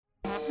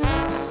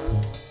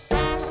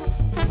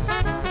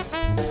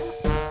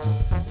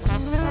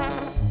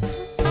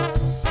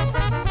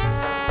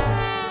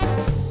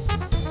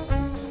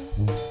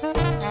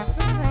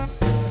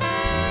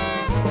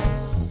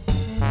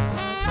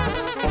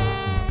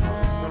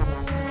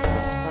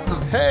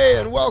Hey,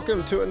 and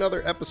welcome to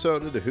another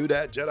episode of the Who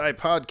Dat Jedi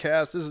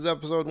podcast. This is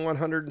episode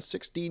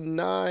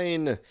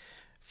 169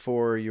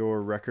 for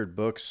your record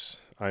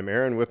books. I'm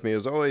Aaron. With me,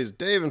 as always,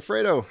 Dave and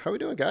Fredo. How we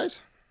doing,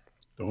 guys?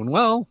 Doing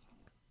well.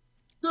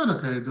 Doing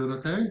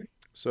okay.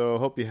 So,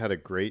 hope you had a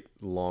great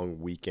long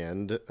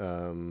weekend.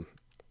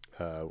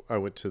 I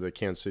went to the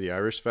Kansas City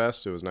Irish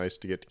Fest. It was nice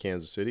to get to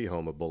Kansas City,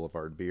 home of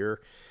Boulevard Beer.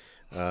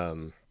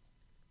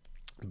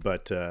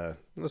 But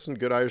listen to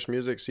good Irish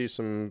music, see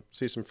some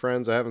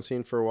friends I haven't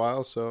seen for a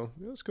while, so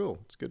it was cool.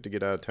 It's good to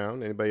get out of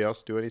town. Anybody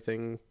else do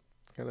anything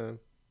kind of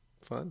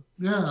fun?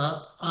 Yeah,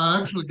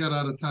 I actually got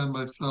out of town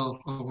myself.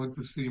 I went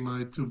to see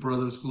my two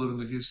brothers who live in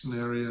the Houston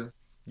area.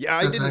 Yeah,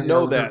 I Got to didn't hang out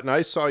know with that, them. and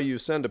I saw you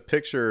send a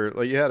picture.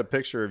 Like you had a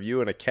picture of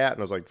you and a cat, and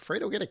I was like,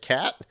 "Fredo, get a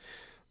cat."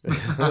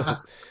 Yeah,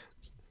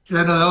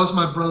 no, that was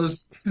my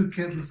brother's two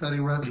kittens that he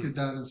rescued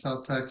down in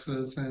South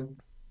Texas, and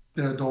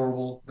they're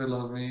adorable. They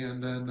love me,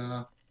 and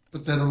then,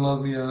 but they don't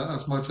love me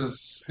as much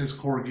as his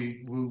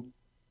corgi, who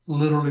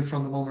literally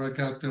from the moment I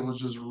got there was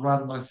just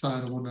right at my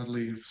side and would not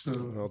leave.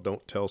 So Well,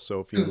 don't tell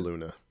Sophie and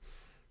Luna.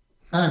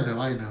 I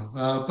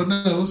know. But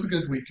no, it was a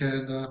good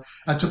weekend.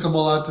 I took them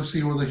all out to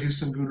see where the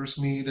Houston Gooners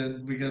meet,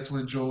 and we got to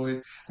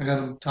enjoy. I got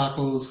them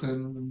tacos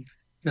and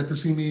got to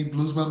see me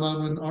lose my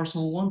mind when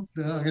Arsenal won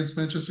against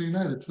Manchester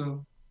United.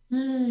 So,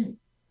 yay.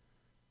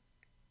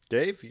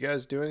 Dave, you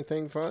guys do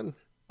anything fun?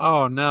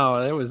 Oh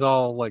no, it was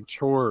all like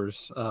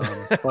chores.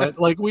 But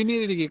like we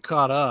needed to get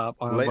caught up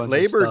on a bunch of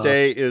Labor stuff.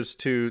 Day is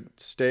to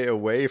stay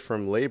away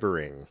from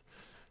laboring.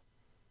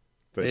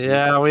 But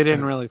Yeah, we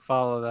didn't really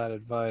follow that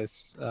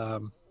advice.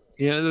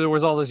 There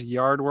was all this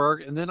yard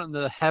work, and then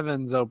the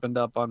heavens opened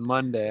up on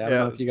Monday. I don't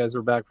know if you guys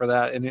were back for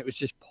that, and it was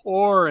just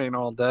pouring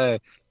all day.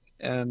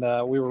 And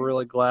we were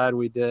really glad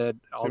we did.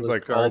 Seems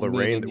like all the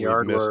rain that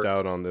we've missed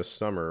out on this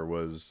summer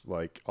was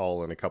like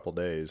all in a couple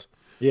days.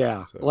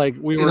 Yeah, so, like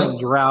we were in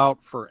drought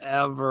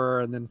forever,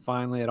 and then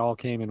finally it all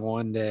came in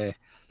one day.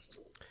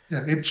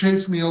 Yeah, it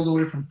chased me all the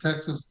way from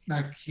Texas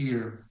back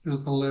here. It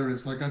was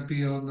hilarious. Like I'd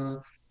be on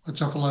a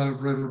Atchafalaya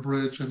River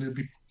Bridge, and it'd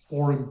be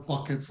pouring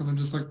buckets, and I'm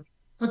just like,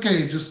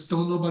 okay, just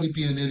don't nobody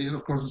be an idiot.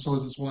 Of course, there's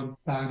always this one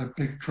guy in a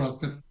big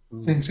truck that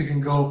thinks he can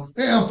go,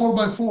 hey, I'm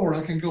 4x4,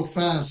 I can go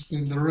fast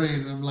in the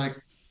rain. And I'm like,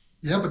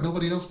 yeah, but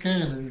nobody else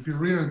can. And if you're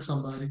rearing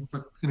somebody,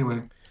 but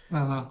anyway,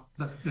 that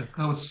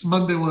was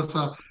Monday was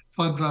a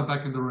fun drive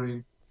back in the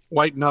rain.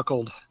 White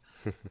knuckled.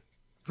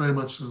 Very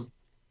much so.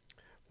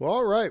 Well,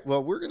 all right.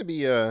 Well, we're going to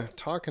be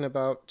talking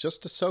about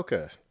just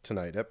Ahsoka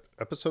tonight,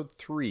 episode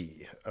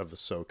 3 of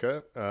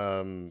Ahsoka.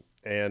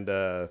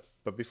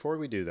 But before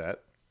we do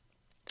that,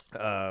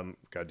 got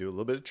to do a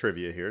little bit of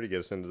trivia here to get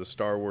us into the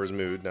Star Wars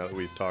mood now that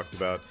we've talked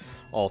about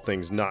all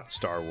things not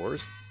Star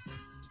Wars.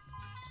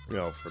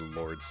 Oh, for the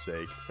Lord's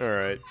sake. All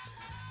right.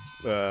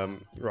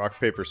 Rock,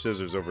 paper,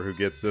 scissors over who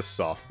gets this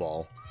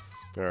softball.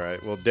 All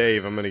right. Well,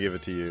 Dave, I'm going to give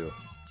it to you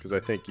because I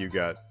think you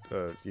got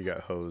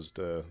hosed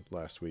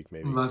last week,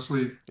 maybe. Last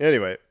week.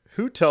 Anyway,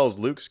 who tells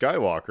Luke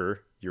Skywalker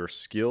your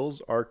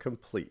skills are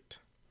complete?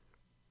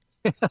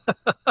 I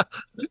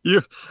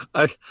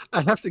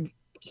have to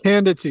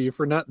hand it to you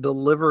for not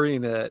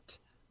delivering it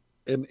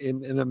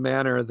in a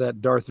manner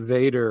that Darth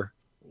Vader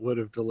would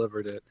have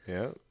delivered it.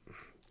 Yeah,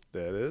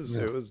 that is.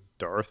 Yeah. It was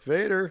Darth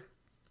Vader.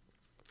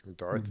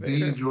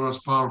 Indeed, you're as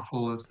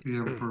powerful as the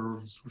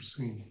Emperor's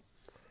foreseen.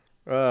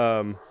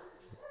 All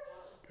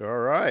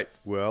right.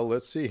 Well,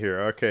 let's see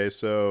here. Okay,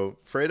 so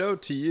Fredo,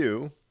 to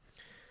you,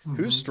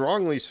 who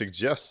strongly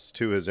suggests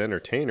to his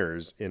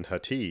entertainers in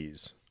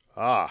Huttese,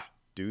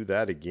 do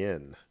that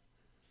again.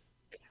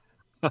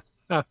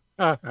 I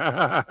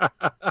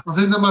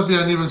think that might be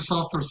an even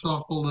softer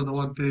softball than the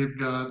one Dave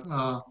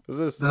got. This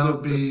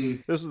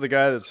is the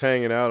guy that's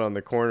hanging out on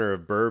the corner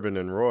of Bourbon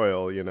and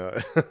Royal, you know.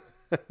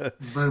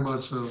 Very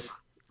much so.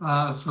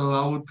 So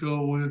I would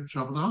go with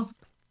Jabba the Hutt.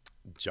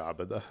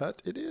 Jabba the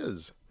Hutt it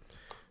is.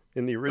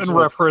 In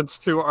reference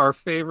to our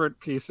favorite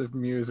piece of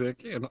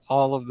music in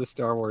all of the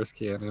Star Wars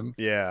canon.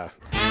 Yeah.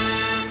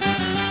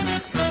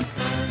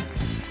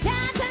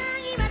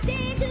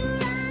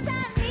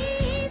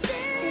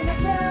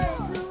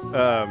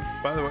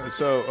 By the way,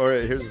 so all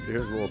right, here's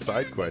a little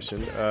side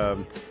question.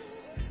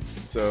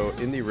 So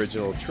in the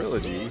original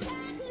trilogy,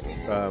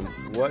 who are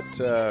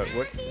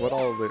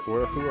all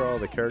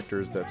the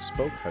characters that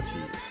spoke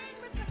Huttese?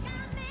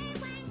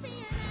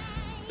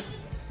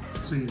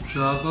 See,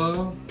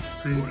 Jabba,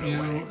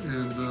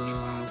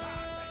 Preview,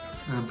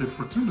 and Bib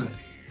Fortuna.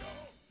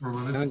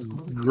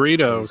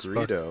 Greedo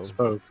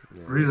spoke.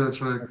 Yeah. Greedo, that's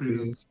right.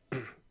 Greedo.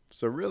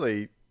 So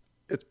really,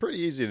 it's pretty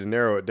easy to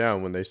narrow it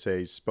down when they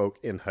say spoke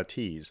in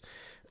Huttese.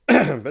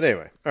 But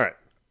anyway, all right.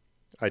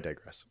 I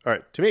digress. All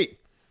right, to me,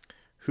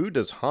 who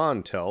does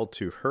Han tell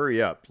to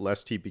hurry up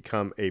lest he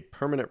become a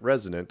permanent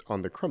resident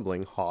on the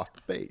crumbling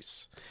Hoth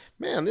base?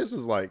 Man, this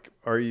is like,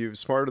 are you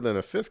smarter than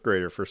a fifth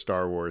grader for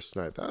Star Wars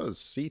tonight? That was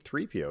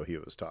C-3PO he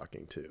was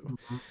talking to.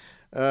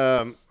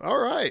 All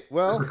right,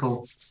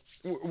 well,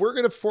 we're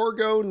going to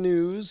forego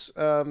news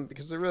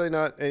because there's really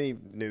not any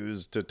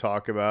news to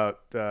talk about.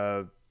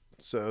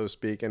 so to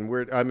speak.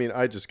 And I mean,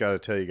 I just got to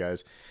tell you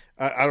guys,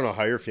 I don't know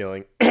how you're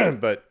feeling,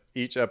 but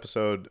each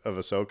episode of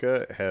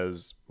Ahsoka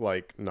has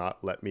like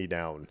not let me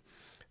down.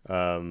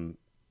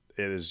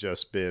 It has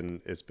just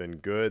been, it's been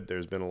good.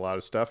 There's been a lot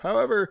of stuff.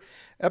 However,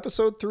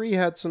 episode 3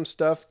 had some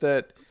stuff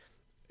that,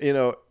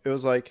 it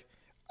was like,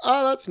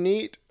 oh, that's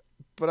neat,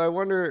 but I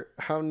wonder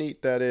how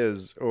neat that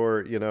is.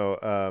 Or,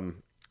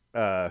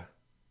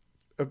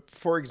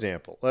 for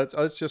example,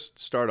 let's just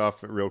start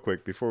off real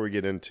quick before we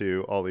get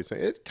into all these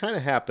things. It kind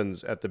of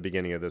happens at the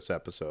beginning of this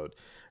episode,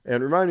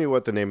 and remind me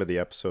what the name of the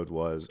episode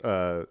was.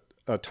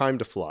 Time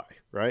to Fly,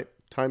 right?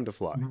 Time to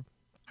Fly. Mm-hmm.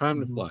 Time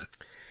to Fly.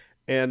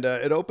 And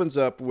it opens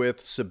up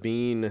with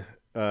Sabine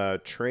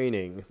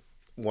training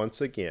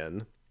once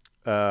again,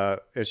 and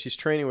she's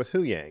training with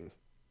Hu Yang,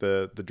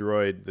 the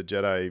droid, the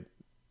Jedi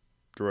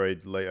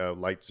droid,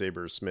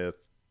 lightsaber smith,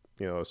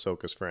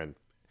 Ahsoka's friend.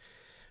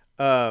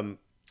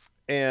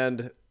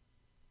 And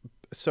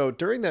so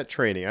during that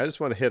training, I just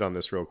want to hit on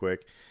this real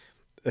quick.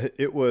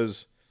 It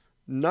was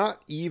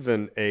not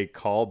even a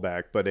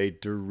callback, but a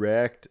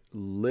direct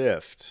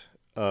lift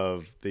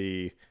of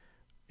the,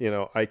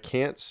 I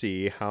can't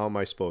see, how am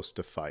I supposed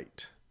to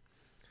fight?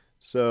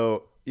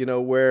 So,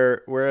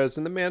 whereas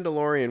in The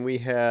Mandalorian we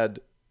had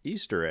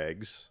Easter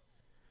eggs,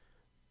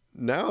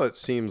 now it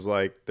seems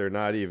like they're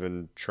not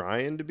even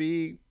trying to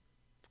be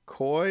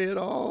coy at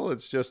all.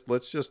 It's just,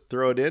 let's just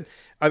throw it in.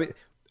 I mean,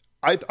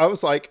 I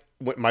was like,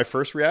 my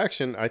first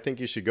reaction, I think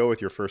you should go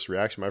with your first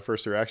reaction. My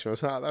first reaction was,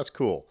 that's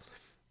cool.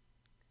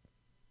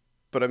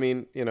 But I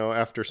mean,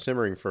 after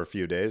simmering for a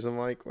few days, I'm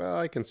like, well,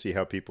 I can see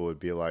how people would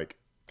be like,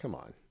 come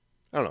on.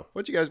 I don't know.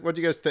 What do you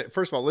guys think?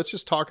 First of all, let's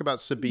just talk about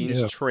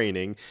Sabine's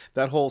training,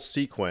 that whole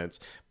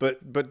sequence,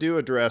 but do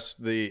address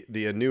the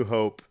A New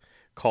Hope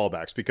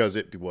callbacks, because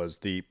it was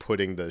the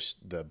putting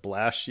the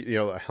blast,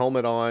 a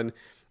helmet on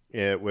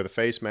with a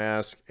face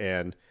mask,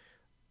 and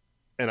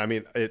I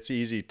mean, it's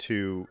easy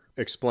to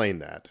explain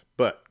that,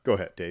 but go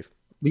ahead, Dave.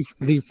 The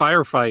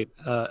firefight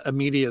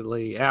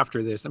immediately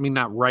after this. I mean,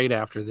 not right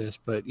after this,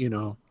 but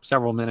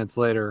several minutes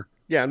later.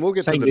 Yeah, and we'll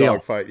get to the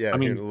dogfight. Yeah, I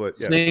mean,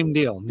 same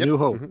deal. Yep. New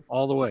Hope,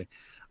 all the way.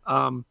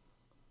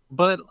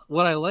 But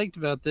what I liked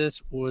about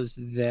this was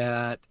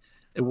that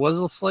it was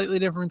a slightly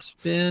different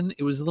spin.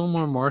 It was a little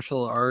more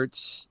martial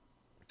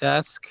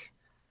arts-esque.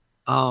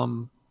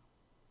 I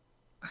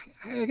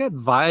got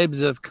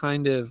vibes of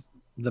kind of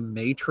The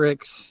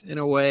Matrix in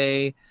a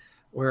way,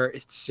 where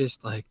it's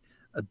just like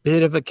a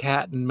bit of a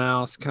cat and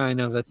mouse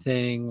kind of a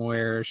thing,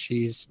 where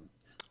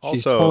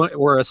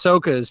where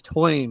Ahsoka is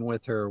toying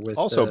with her. With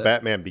also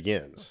Batman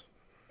Begins,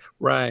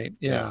 right?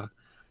 Yeah.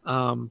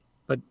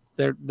 But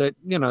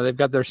they've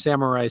got their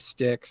samurai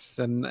sticks,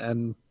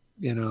 and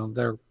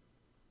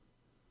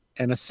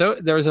so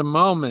there's a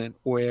moment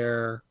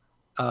where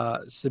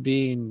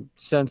Sabine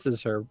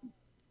senses her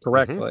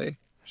correctly. Mm-hmm.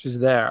 She's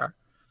there,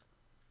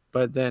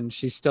 but then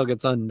she still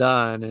gets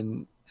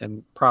undone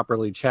and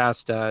properly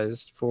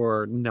chastised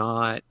for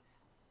not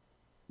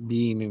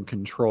being in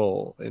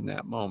control in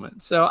that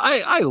moment. So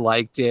I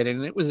liked it,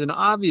 and it was an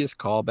obvious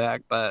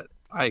callback, but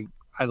I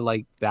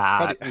like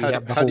that. We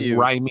have the whole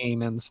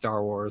rhyming in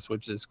Star Wars,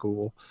 which is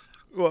cool.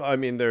 Well, I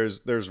mean,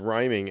 there's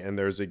rhyming, and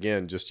there's,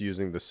 again, just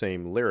using the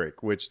same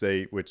lyric, which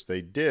they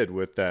did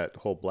with that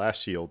whole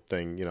blast shield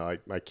thing.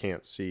 I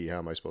can't see, how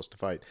am I supposed to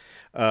fight?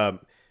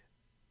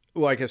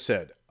 Like I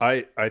said,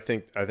 I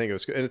think it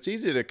was good. And it's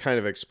easy to kind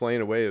of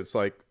explain away. It's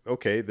like,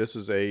 okay,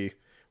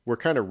 we're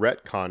kind of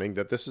retconning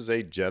that this is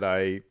a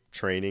Jedi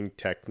training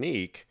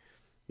technique,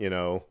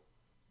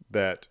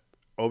 that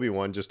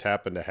Obi-Wan just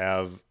happened to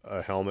have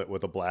a helmet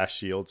with a blast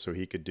shield so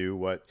he could do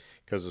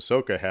because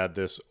Ahsoka had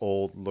this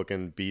old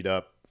looking beat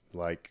up,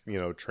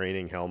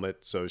 training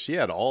helmet. So she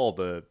had all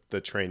the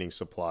training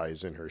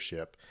supplies in her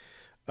ship.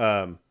 But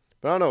I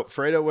don't know,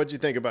 Fredo, what'd you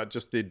think about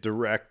just the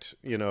direct,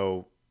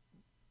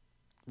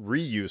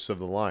 reuse of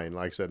the line?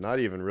 Like I said, not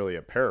even really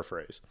a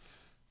paraphrase.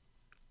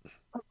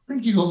 I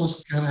think you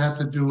almost kind of have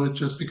to do it,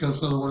 just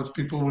because otherwise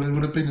it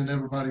would have been in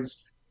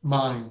everybody's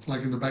mind,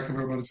 like in the back of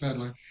everybody's head,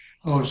 like,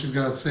 oh, she's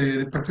got to say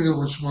it, particularly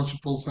once she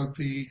pulls out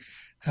the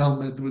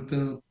helmet with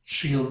the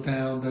shield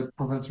down that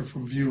prevents her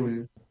from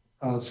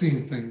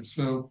seeing things.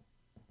 So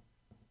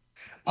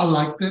I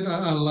liked it.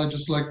 I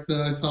just liked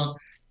I thought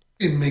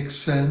it makes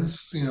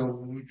sense.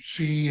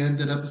 She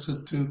ended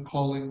episode 2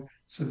 calling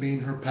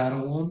Sabine her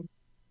Padawan.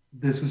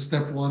 This is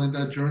step 1 in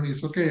that journey.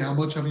 It's okay. How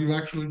much have you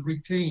actually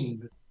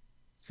retained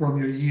from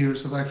your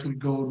years of actually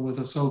going with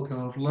Ahsoka,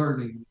 of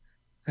learning?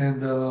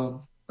 And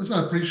so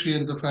I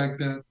appreciated the fact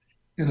that,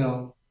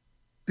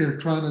 they're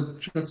trying to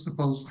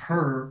juxtapose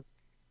her,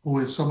 who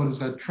is someone who's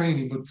had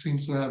training but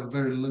seems to have a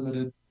very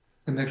limited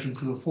connection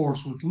to the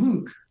Force, with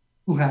Luke,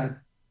 who had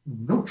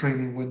no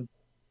training when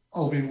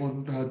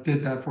Obi-Wan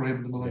did that for him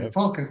in the Millennium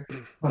Falcon,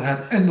 but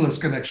had endless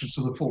connections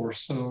to the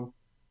Force. So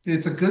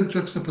it's a good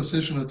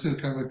juxtaposition of two,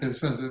 kind of like they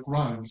said, it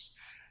rhymes.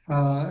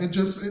 I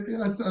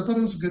thought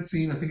it was a good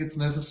scene. I think it's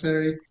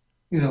necessary.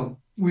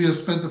 We have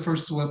spent the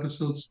first 2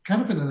 episodes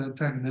kind of in an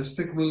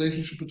antagonistic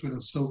relationship between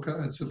Ahsoka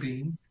and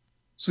Sabine.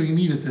 So you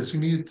needed this. You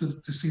needed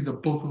to see the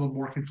both of them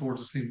working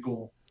towards the same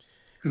goal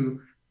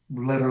to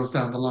let us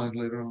down the line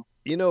later on.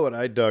 You know what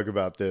I dug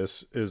about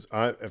this is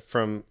I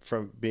from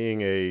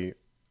being a,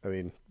 I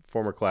mean,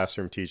 former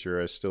classroom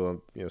teacher, I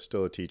still am,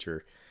 still a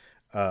teacher.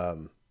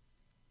 Um,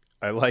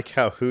 I like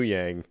how Hu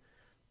Yang,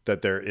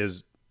 that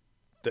there's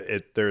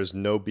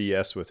no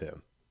BS with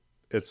him.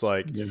 It's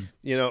like,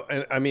 Yeah.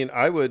 and I mean,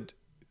 I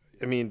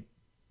mean,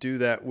 do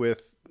that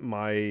with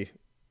my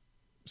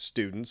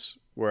students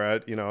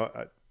where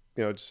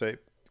just say,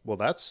 well,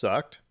 that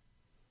sucked.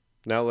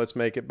 Now let's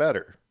make it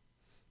better,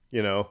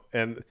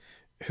 and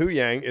Hu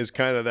Yang is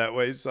kind of that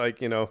way. It's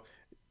like, yeah,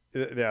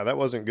 that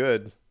wasn't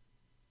good,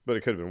 but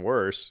it could have been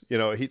worse.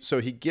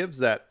 He gives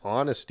that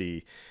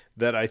honesty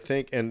that I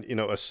think, and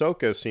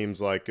Ahsoka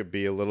seems like it'd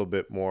be a little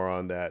bit more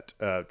on that,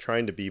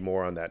 trying to be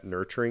more on that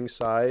nurturing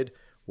side,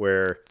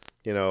 where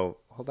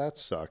well, that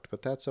sucked,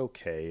 but that's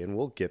okay, and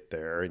we'll get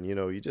there, and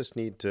you just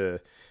need to,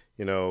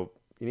 you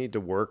need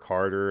to work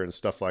harder and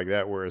stuff like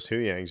that. Whereas Hu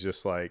Yang's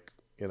just like,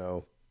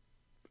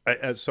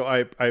 I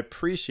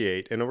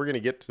appreciate, and we're going to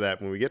get to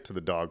that when we get to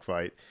the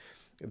dogfight,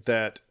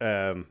 that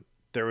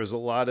there was a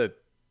lot of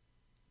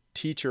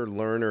teacher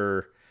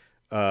learner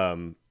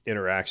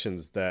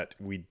interactions that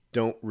we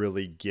don't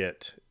really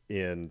get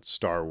in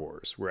Star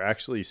Wars. We're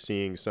actually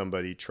seeing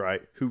somebody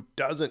who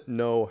doesn't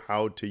know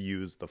how to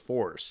use the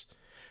Force,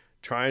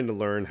 trying to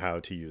learn how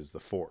to use the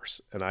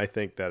Force. And I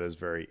think that is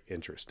very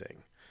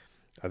interesting.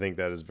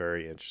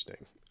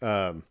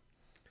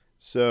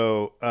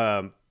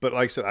 But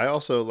like I said, I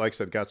also,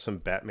 got some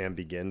Batman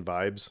Begin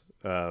vibes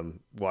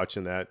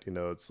watching that.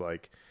 It's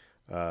like,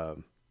 yeah.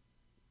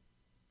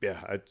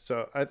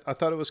 I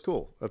thought it was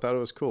cool.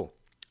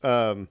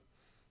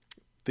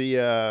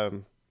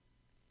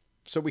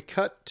 So we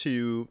cut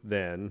to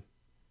then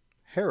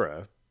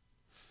Hera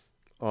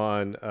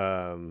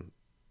on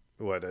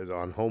what is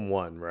on Home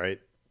One, right?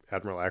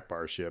 Admiral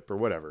Akbar's ship or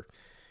whatever,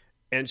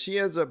 and she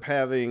ends up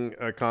having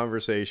a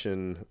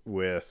conversation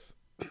with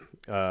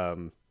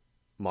Mon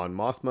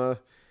Mothma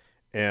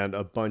and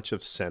a bunch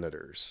of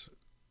senators.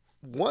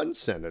 One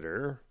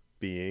senator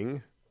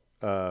being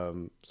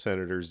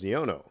Senator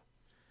Ziono.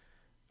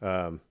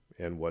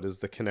 And what is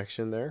the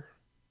connection there?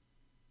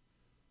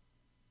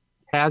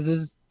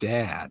 Kaz's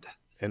dad.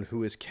 And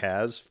who is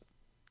Kaz?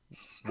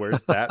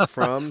 Where's that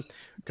from?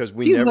 Because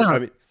he's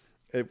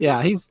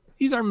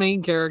our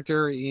main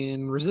character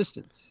in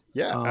Resistance.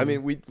 Yeah, I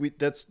mean, we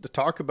that's to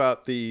talk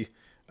about the.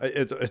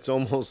 It's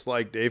almost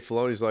like Dave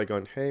Filoni's like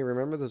going, hey,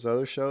 remember this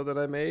other show that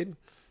I made?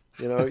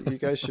 You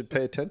guys should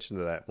pay attention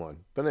to that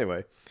one. But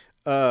anyway,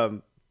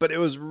 but it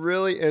was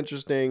really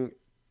interesting.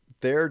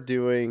 They're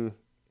doing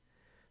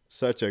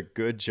such a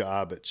good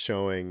job at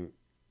showing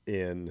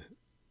in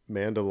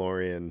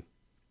Mandalorian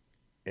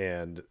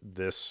and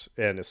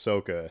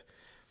Ahsoka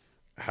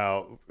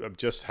how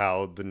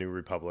the New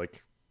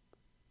Republic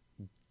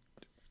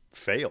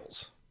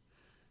fails.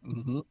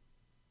 Mm-hmm.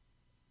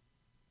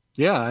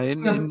 Yeah,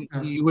 and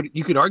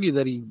you could argue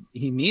that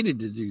he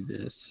needed to do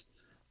this,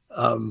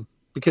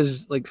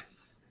 because like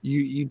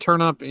you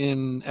turn up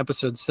in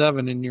episode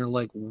 7 and you're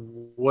like,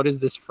 what is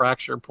this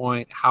fracture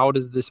point? How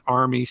does this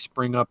army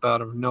spring up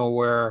out of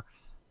nowhere?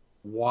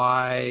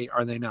 Why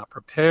are they not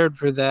prepared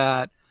for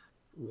that?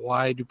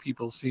 Why do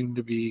people seem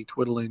to be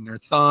twiddling their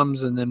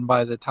thumbs? And then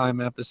by the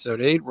time episode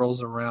 8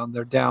 rolls around,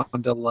 they're down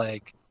to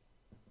like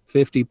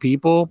 50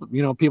 people,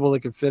 people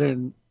that could fit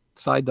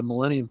inside the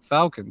Millennium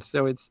Falcon.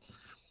 So it's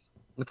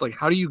like,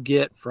 how do you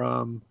get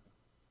from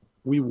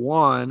we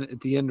won at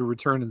the end of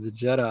Return of the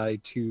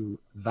Jedi to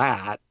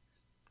that?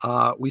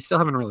 We still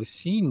haven't really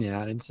seen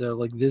that. And so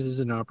like, this is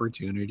an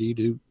opportunity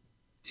to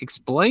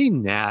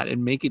explain that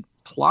and make it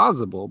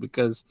plausible,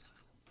 because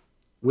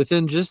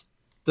within just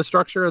the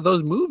structure of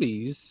those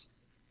movies,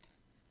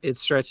 I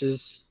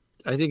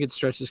think it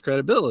stretches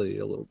credibility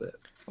a little bit.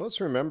 Well,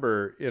 let's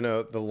remember,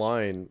 the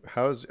line,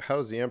 how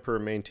does the Emperor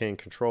maintain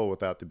control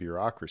without the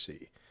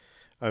bureaucracy?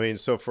 I mean,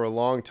 so for a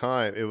long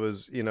time, it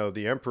was,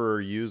 the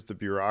Emperor used the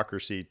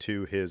bureaucracy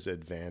to his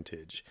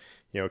advantage,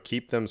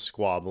 keep them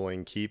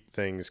squabbling, keep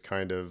things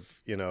kind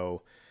of,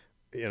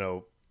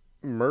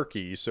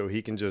 murky, so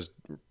he can just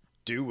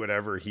do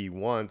whatever he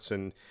wants.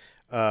 And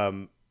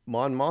Mon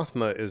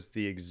Mothma is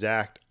the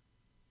exact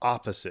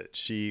opposite.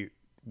 She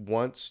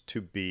wants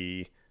to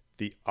be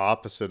the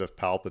opposite of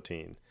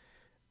Palpatine,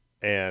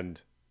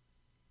 and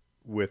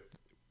with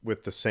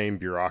the same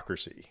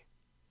bureaucracy.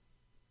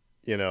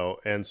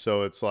 And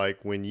so it's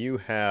like when you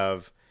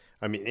have,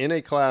 in a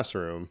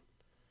classroom,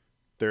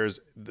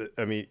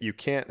 you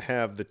can't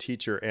have the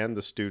teacher and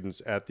the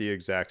students at the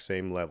exact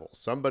same level.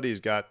 Somebody's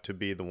got to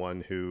be the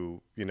one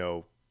who,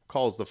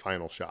 calls the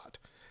final shot.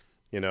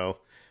 If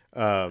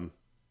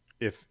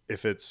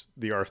it's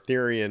the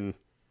Arthurian,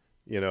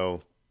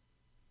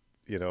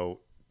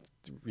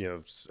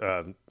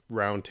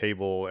 round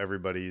table,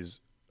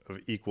 everybody's of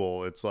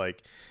equal. It's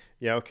like,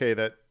 yeah,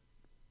 okay,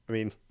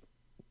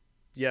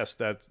 yes,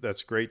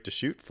 that's great to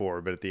shoot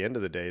for, but at the end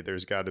of the day,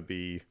 there's got to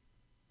be,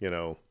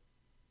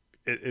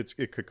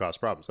 it could cause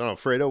problems. I don't know,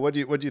 Fredo, what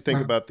do you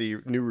think about the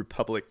New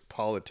Republic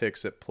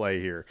politics at play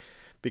here?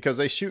 Because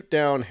they shoot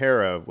down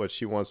Hera, what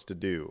she wants to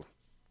do,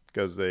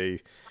 because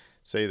they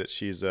say that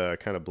she's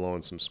kind of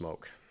blowing some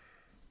smoke.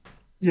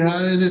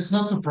 Yeah, and it's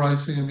not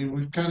surprising. I mean,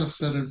 we've kind of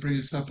said in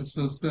previous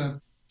episodes that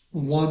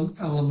one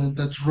element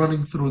that's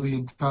running through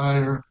the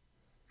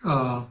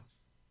uh,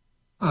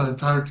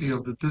 entirety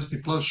of the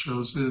Disney Plus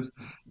shows is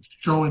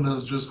showing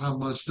us just how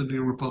much the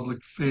New Republic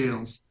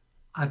fails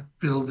at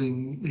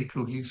building a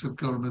cohesive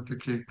government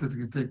that can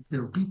take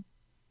care of people,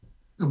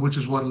 and which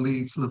is what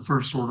leads the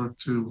First Order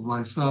to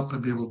rise up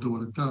and be able to do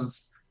what it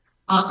does.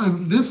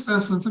 In this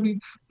essence, I mean,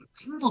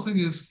 the little thing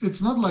is,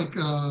 it's not like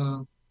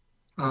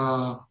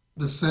uh,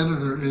 the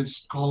senator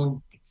is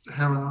calling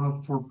Hera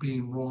out for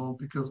being wrong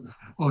because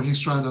he's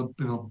trying to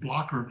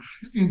block her.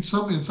 In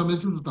some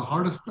instances, the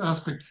hardest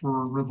aspect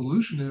for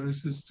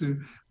revolutionaries is to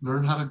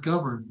learn how to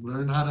govern,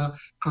 learn how to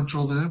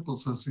control their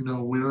impulses.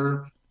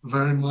 We're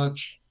very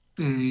much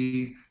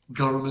a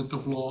government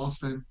of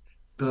laws, and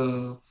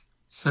the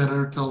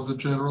senator tells the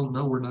general,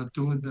 "No, we're not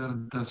doing that,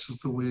 and that's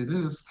just the way it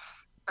is."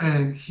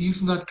 And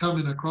he's not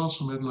coming across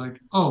from it like,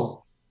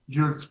 "Oh,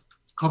 you're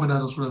coming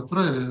at us with a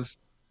threat."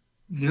 Is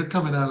you're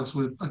coming at us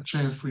with a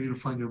chance for you to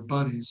find your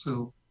buddy.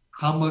 So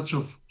how much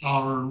of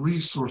our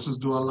resources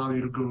do I allow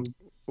you to go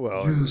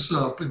Well, use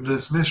up in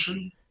this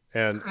mission?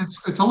 and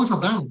It's always a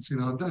balance,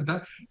 and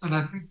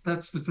I think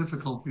that's the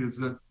difficulty is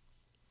that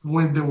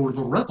when there were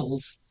the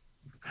rebels,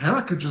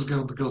 Hera could just get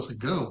on the ghost and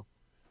go.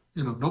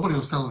 Nobody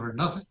was telling her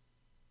nothing.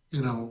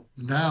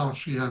 Now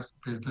she has to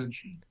pay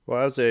attention.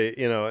 well,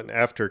 and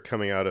after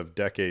coming out of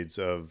decades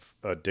of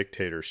a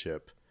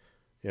dictatorship,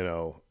 you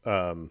know,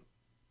 um,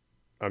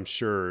 I'm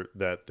sure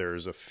that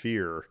there's a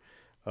fear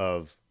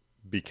of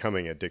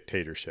becoming a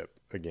dictatorship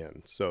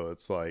again. So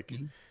it's like,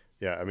 Mhm.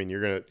 yeah, I mean,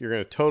 you're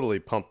gonna totally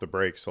pump the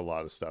brakes a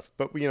lot of stuff.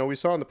 But we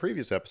saw in the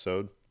previous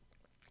episode,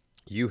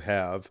 you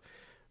have,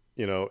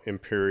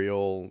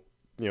 imperial,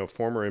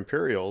 former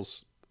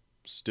imperials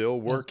still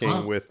Yes,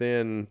 working wow.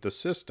 within the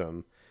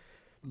system.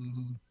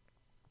 Mhm.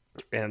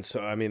 And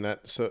so, I mean,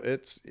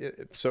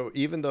 so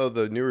even though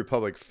the New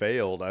Republic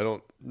failed, I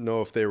don't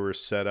know if they were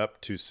set up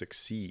to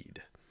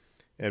succeed.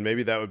 And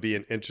maybe that would be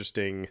an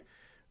interesting,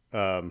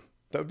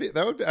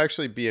 that would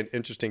actually be an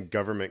interesting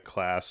government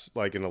class,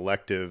 like an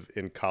elective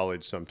in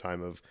college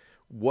sometime, of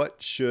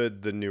what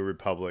should the New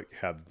Republic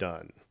have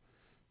done?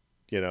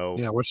 You know,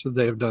 Yeah, what should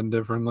they have done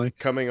differently?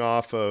 coming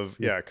off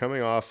of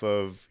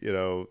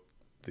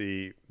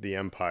the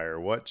Empire,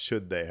 what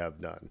should they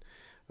have done?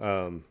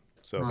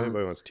 So if Right.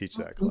 anybody wants to teach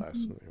that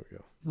class, there we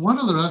go. One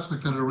other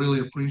aspect that I really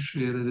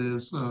appreciated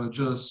is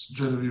just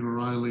Genevieve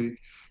O'Reilly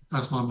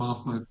as my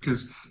Mothman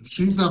because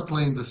she's not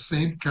playing the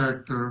same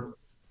character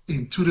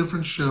in two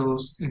different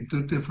shows in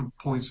two different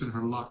points in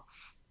her life.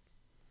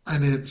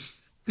 And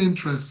it's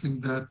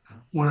interesting that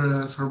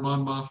whereas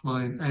Herman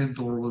Mothma in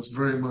Andor was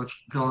very much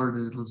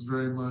guarded, was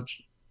very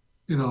much,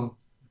 you know,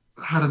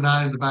 had an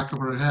eye in the back of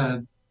her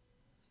head,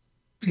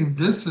 in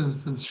this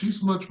instance,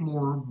 she's much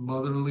more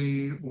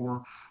motherly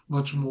or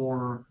much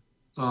more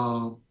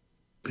uh,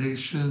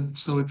 patient.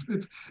 So it's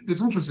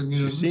interesting. She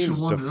It makes you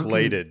seems wonder. Okay,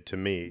 deflated to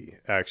me,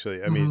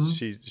 actually. I mean, hmm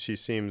she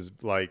seems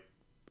like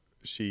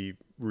she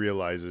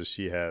realizes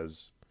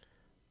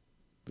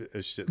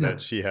yeah,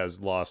 that she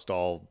has lost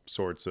all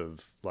sorts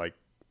of, like,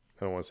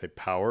 I don't want to say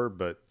power,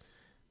 but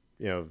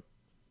you know,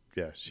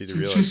 yeah, she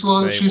realizes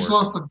it ain't she's working.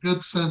 lost a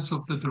good sense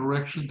of the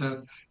direction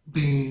that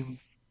being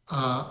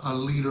a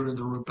leader in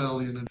the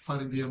rebellion and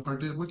fighting the empire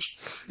did, which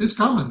is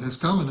common. It's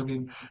common. I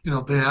mean,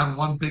 they had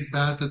one big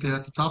bad that they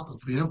had to topple,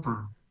 the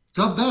emperor.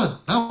 Job done.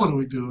 Now what do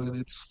we do? And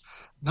it's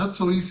not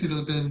so easy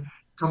to then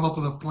come up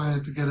with a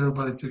plan to get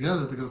everybody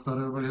together because not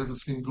everybody has the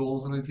same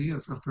goals and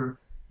ideas after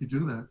you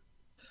do that.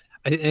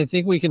 I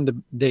think we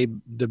can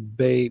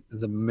debate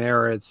the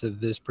merits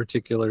of this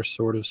particular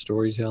sort of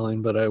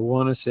storytelling, but I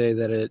want to say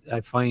that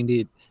I find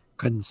it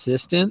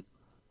consistent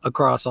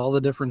across all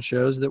the different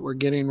shows that we're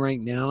getting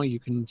right now. You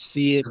can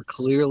see it Yes.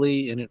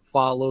 clearly, and it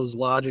follows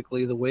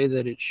logically the way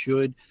that it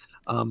should.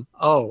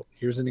 Oh,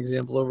 here's an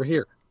example over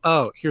here.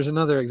 Oh, here's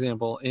another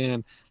example,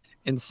 and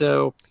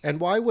so And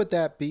why would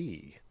that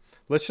be?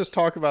 Let's just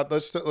talk about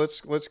let's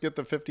get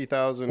the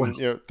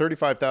well,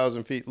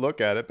 35,000 feet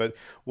look at it. But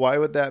why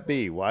would that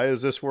be? Why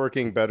is this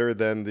working better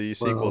than the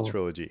sequel well,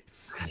 trilogy?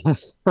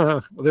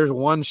 there's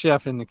one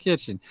chef in the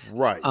kitchen.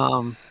 Right.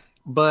 Um,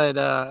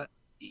 but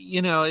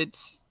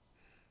it's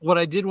what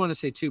I did want to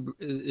say too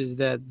is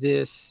that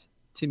this,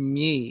 to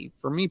me,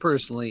 for me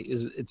personally,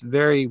 it's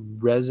very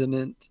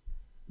resonant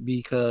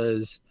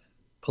because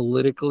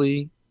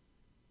politically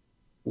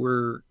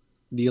we're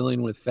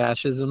dealing with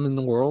fascism in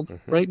the world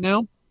Hmm. right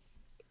now,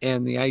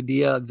 and the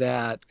idea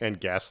that And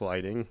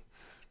gaslighting.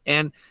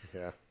 and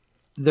Yeah.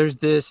 there's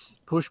this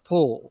push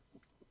pull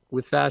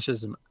with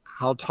fascism.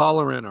 How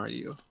tolerant are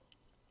you?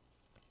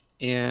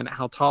 And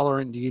how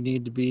tolerant do you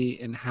need to be,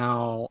 and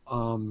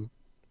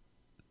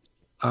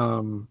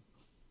um,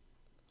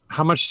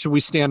 how much should we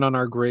stand on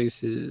our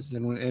graces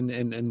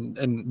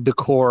and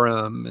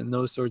decorum and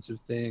those sorts of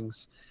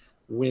things.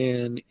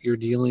 when you're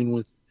dealing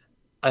with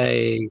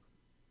a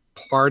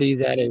party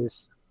that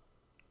is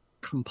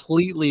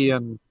completely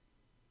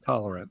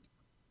intolerant.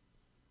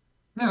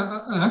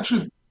 Yeah,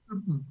 actually,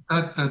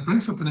 that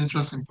brings up an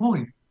interesting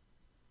point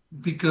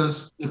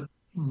because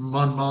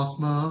Mon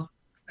Mothma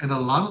and a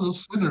lot of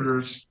those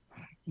senators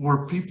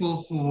were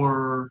people who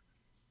were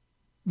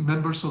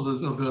members of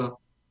the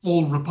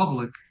old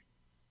republic.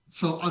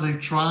 So are they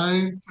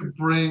trying to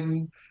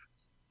bring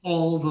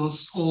all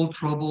those old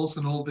troubles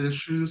and old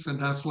issues, and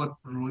that's what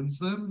ruins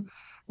them?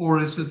 Or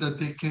is it that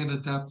they can't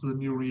adapt to the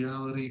new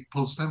reality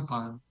post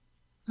Empire?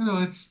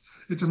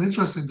 It's an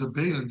interesting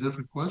debate and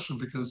different question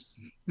because,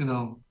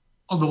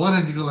 on the one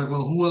hand you go like,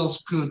 well, who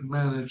else could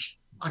manage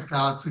a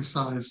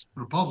galaxy-sized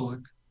republic?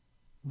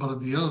 But on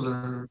the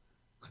other,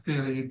 okay,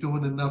 are you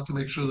doing enough to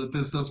make sure that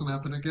this doesn't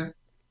happen again?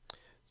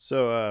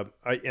 So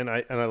I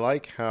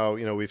like how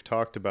we've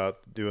talked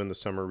about doing the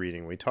summer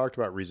reading. We talked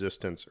about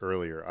resistance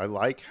earlier. I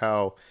like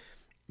how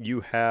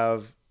you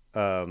have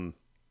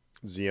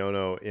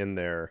Ziono in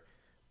there,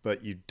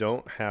 but you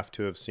don't have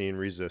to have seen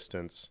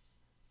resistance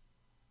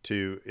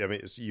to. I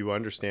mean, you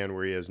understand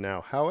where he is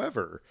now.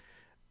 However,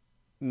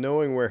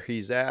 knowing where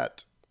he's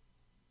at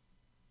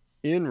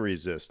in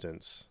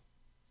resistance,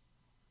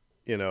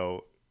 you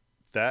know,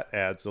 that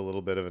adds a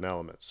little bit of an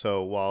element.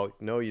 So while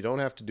no, you don't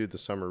have to do the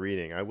summer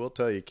reading, I will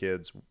tell you,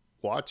 kids,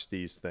 watch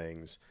these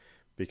things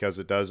because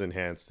it does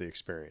enhance the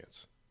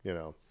experience.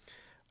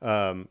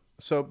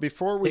 So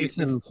before we, Case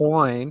in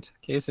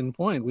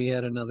point, we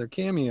had another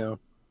cameo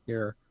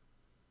here,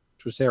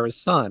 which was Sarah's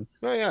son.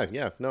 oh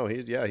yeah, no,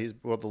 he's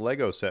well, the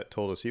Lego set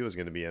told us he was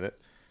going to be in it.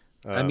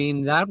 I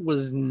mean, that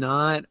was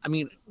not. I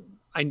mean,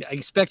 I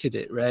expected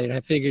it, right?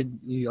 I figured,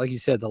 like you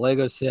said, the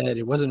Lego set.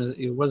 It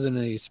wasn't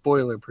a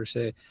spoiler per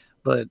se,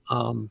 but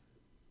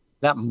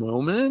that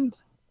moment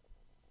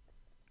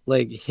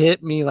like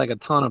hit me like a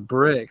ton of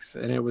bricks,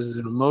 and it was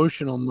an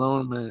emotional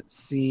moment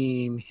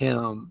seeing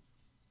him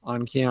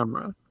on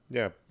camera.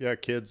 Yeah,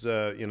 kids.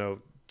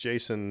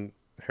 Jason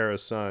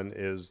Hera's son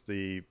is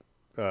the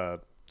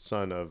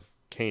son of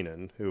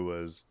Kanan, who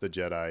was the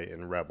Jedi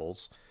in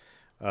Rebels.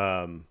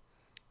 Um,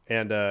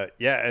 and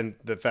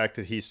the fact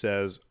that he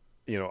says,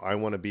 I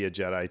want to be a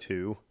Jedi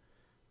too.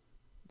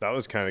 That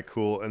was kind of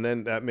cool. And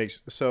then that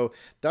makes so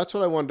that's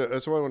what I wanted to.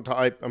 That's what I want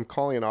to. I'm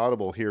calling an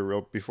audible here,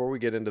 real before we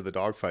get into the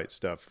dogfight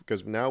stuff,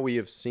 because now we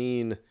have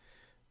seen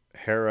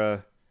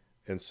Hera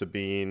and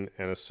Sabine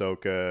and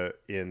Ahsoka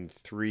in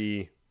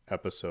 3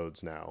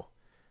 episodes now,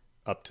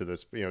 up to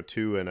this,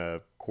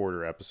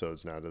 2.25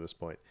 episodes now to this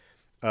point.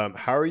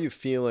 How are you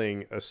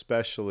feeling,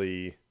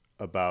 especially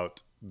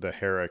about the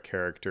Hera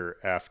character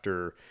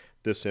after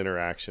this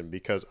interaction?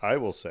 Because I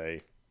will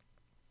say,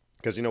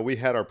 because we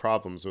had our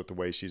problems with the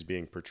way she's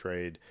being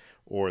portrayed,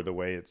 or the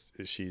way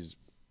she's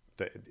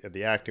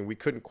the acting we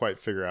couldn't quite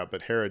figure out,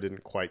 but Hera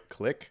didn't quite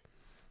click,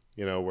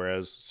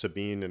 whereas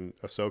Sabine and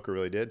Ahsoka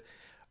really did.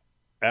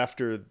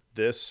 After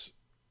this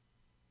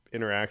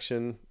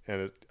interaction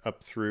and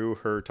up through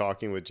her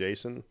talking with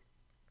Jason,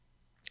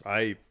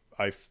 I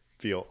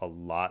feel a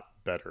lot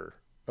better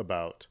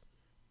about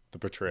the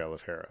portrayal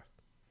of Hera.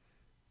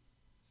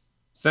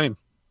 Same.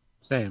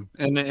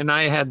 And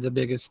I had the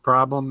biggest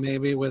problem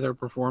maybe with her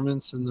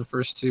performance in the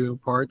first 2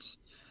 parts,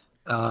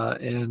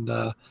 and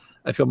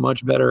I feel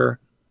much better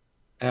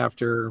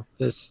after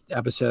this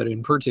episode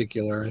in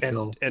particular.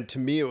 And to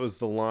me, it was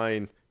the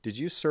line, "Did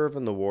you serve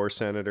in the war,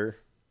 Senator?"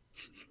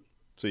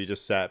 So you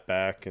just sat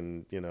back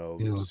and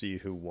see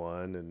who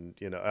won,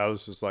 and I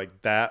was just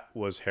like, that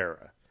was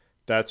Hera.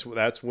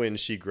 That's when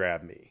she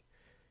grabbed me,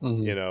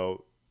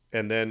 mm-hmm.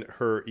 And then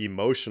her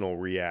emotional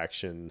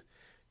reaction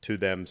to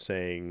them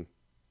saying,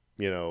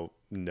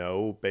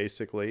 no,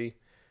 basically.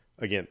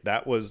 Again,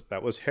 that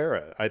was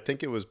Hera. I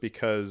think it was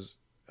because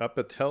up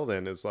until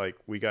then is like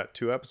we got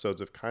 2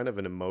 episodes of kind of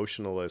an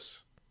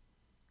emotionless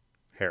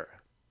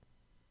Hera.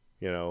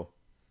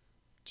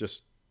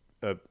 Just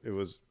it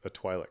was a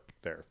Twi'lek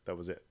there. That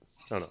was it.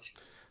 I don't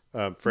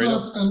know.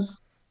 Fredo? No,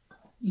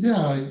 yeah,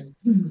 I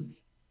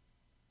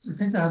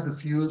think I had the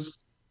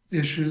fewest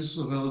issues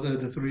of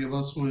the 3 of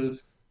us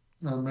with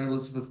Mary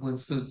Elizabeth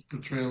Winstead's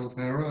portrayal of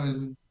Hera,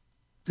 and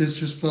this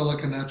just felt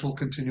like a natural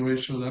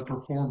continuation of that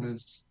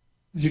performance.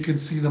 You can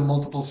see the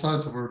multiple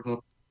sides of her, the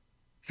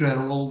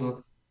general,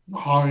 the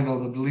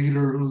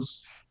leader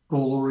who's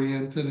goal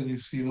oriented, and you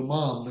see the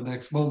mom the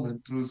next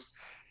moment who's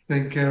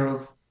taking care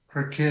of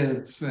her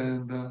kids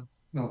and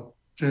no,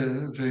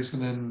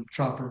 Jason and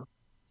Chopper.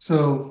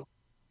 So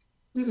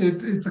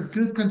it's a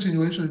good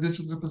continuation, a good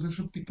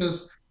juxtaposition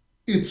because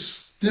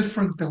it's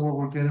different than what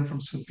we're getting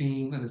from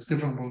Sabine, and it's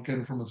different than what we're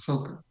getting from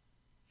Ahsoka.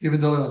 Even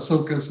though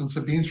Ahsoka's and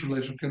Sabine's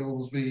relation can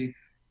almost be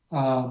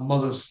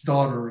mother's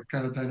daughter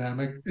kind of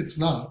dynamic, it's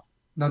not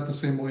the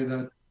same way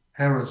that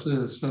Harris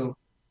is. So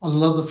I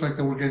love the fact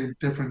that we're getting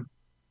different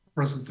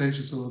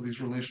presentations of these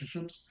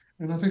relationships,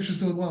 and I think she's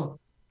doing well.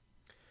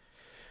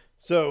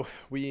 So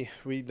we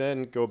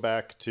then go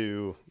back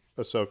to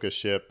Ahsoka's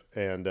ship,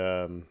 and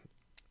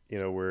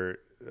where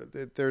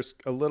there's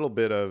a little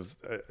bit of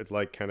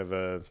like kind of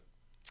a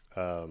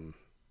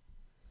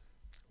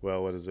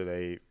well, what is it,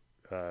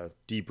 a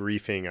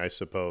debriefing, I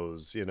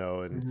suppose,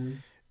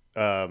 and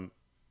Mm-hmm.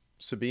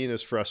 Sabine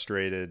is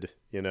frustrated,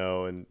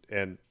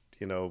 and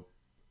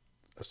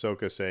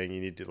Ahsoka saying you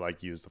need to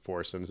like use the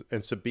Force,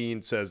 and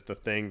Sabine says the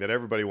thing that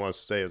everybody wants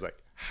to say is like,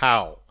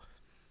 how,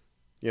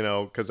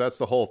 because that's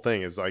the whole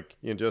thing is like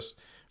you just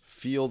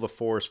feel the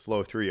Force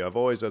flow through you. I've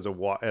always, as a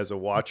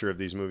watcher of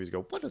these movies,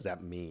 go, what does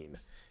that mean?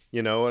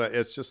 And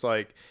it's just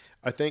like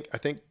I think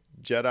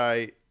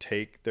Jedi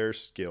take their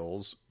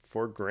skills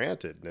for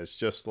granted, and it's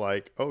just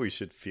like, oh, you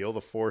should feel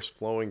the Force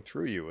flowing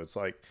through you. It's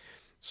like,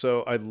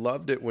 so I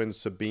loved it when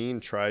Sabine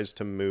tries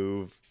to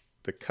move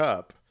the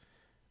cup,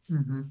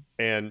 Mm-hmm.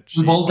 and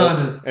We've all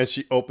done it.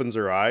 she opens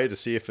her eye to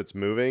see if it's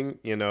moving.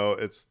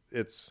 It's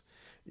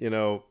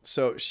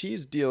so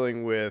she's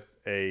dealing with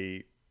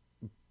a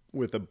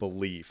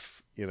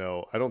belief.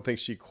 I don't think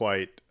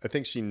I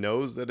think she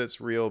knows that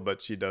it's real,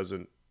 but she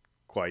doesn't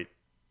quite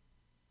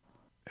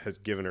has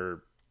given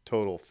her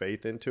total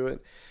faith into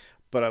it.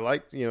 But I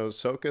like,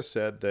 Ahsoka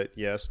said that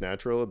yes,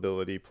 natural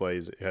ability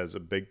has a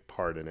big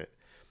part in it,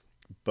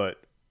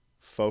 but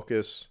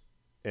focus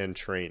and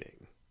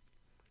training.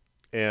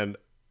 And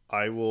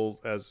I will,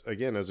 as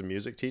a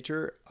music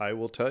teacher, I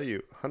will tell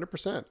you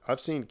 100%. I've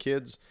seen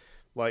kids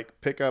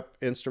like pick up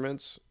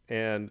instruments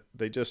and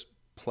they just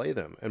play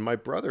them. And my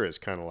brother is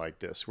kind of like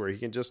this, where he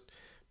can just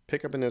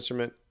pick up an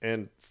instrument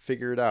and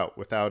figure it out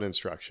without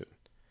instruction.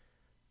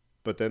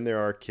 But then there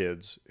are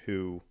kids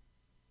who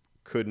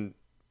couldn't,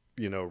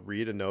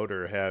 read a note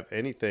or have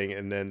anything,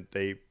 and then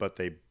they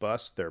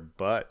bust their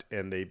butt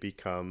and they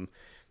become,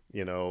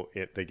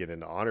 they get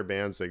into honor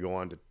bands, they go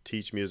on to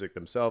teach music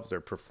themselves,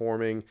 they're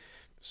performing.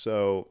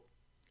 So,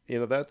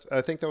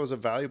 I think that was a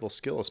valuable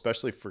skill,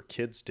 especially for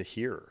kids to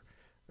hear,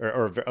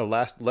 or a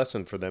last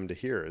lesson for them to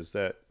hear is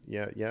that,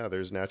 yeah,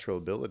 there's natural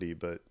ability,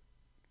 but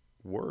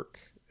work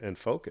and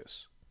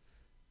focus.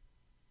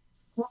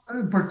 Well,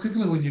 and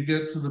particularly when you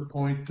get to the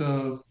point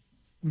of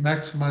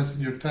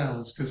maximizing your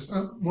talents, because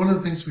one of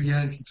the things we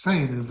Yan keep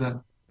saying is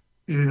that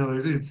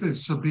if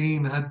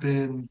Sabine had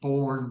been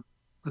born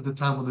at the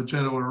time when the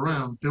Jedi were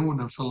around, they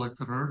wouldn't have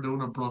selected her. They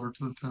wouldn't have brought her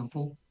to the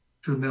temple.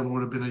 She never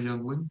would have been a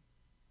youngling.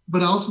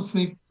 But I also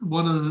think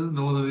one of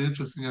the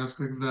interesting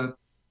aspects that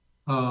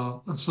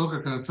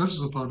Ahsoka kind of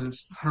touches upon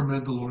is her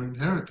Mandalorian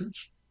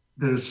heritage.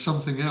 There's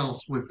something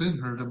else within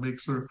her that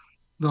makes her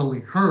not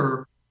only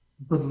her,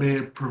 but may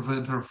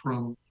prevent her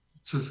from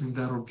accessing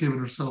that or giving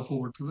herself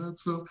over to that.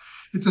 So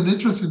it's an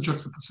interesting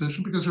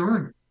juxtaposition because you're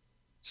right.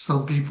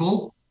 Some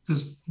people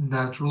just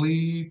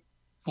naturally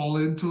fall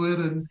into it,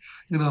 and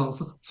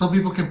some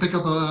people can pick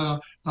up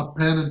a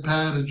pen and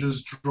pad and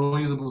just draw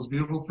you the most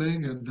beautiful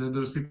thing, and then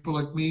there's people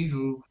like me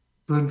who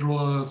couldn't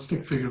draw a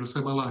stick figure to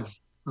save my life.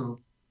 So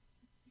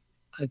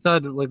I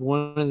thought like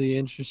one of the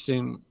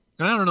interesting,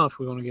 and I don't know if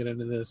we want to get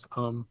into this,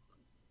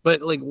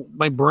 but like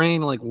my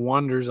brain like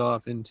wanders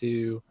off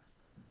into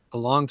a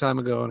long time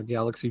ago in a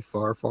galaxy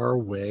far, far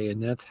away,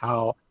 and that's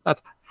how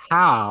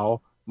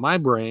my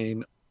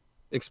brain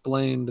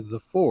explained the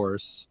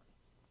Force,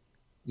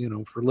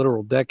 for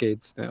literal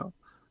decades now.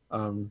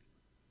 Um,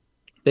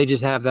 they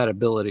just have that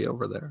ability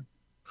over there.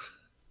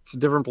 It's a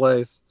different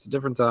place, it's a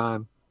different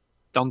time.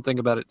 Don't think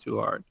about it too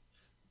hard.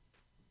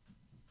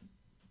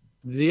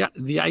 The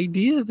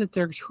idea that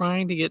they're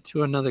trying to get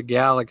to another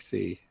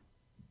galaxy,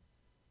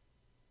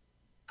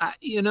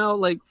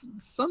 like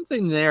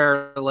something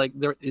there, like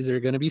there is there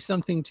going to be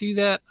something to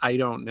that? I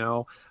don't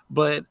know,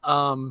 but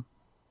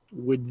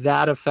would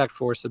that affect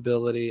Force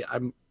ability?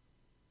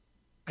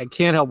 I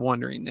can't help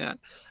wondering that.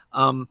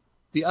 Um,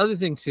 the other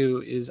thing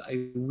too is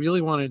I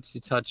really wanted to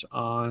touch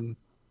on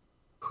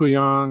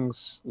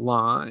Huyang's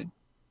line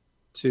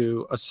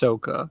to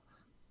Ahsoka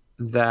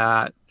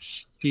that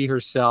she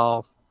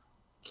herself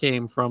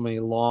came from a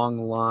long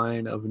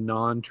line of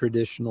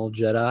non-traditional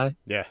Jedi.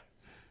 Yeah.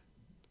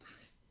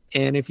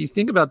 And if you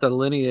think about the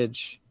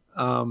lineage,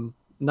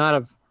 not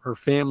of her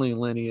family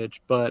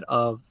lineage, but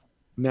of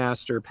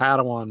Master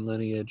Padawan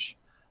lineage,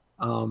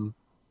 um,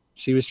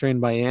 she was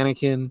trained by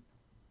Anakin,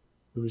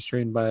 who was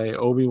trained by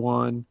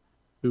Obi-Wan,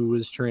 who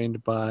was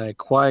trained by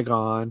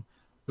Qui-Gon,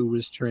 who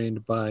was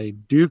trained by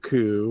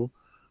Dooku,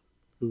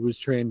 who was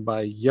trained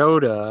by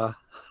Yoda.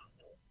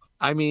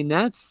 I mean,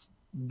 that's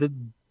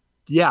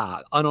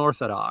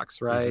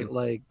unorthodox, right? Mm-hmm.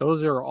 Like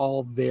those are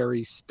all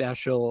very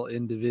special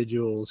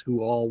individuals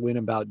who all went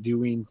about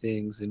doing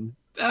things in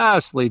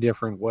vastly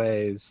different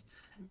ways.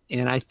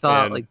 And I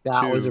thought And like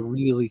that was a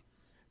really,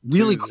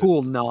 really two,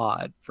 cool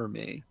nod for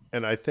me.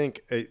 and I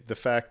think the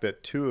fact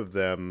that two of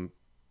them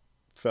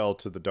fell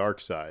to the dark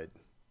side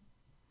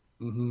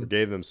Mm-hmm. or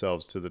gave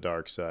themselves to the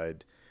dark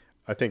side,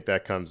 I think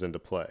that comes into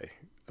play.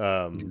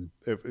 We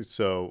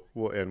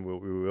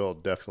will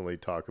definitely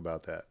talk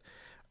about that.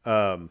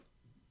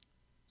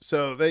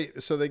 So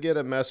they get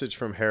a message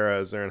from Hera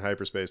as they're in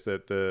hyperspace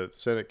that the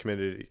Senate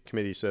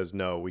committee says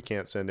no, we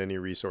can't send any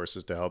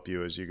resources to help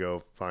you as you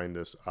go find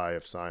this Eye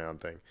of Sion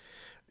thing.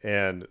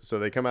 And so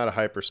they come out of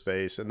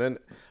hyperspace, and then,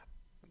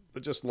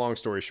 just long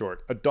story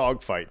short, a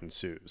dogfight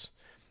ensues.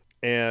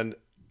 And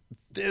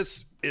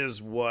This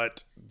is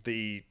what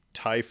the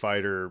TIE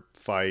fighter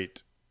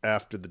fight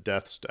after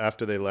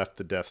after they left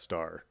the Death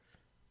Star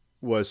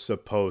was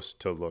supposed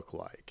to look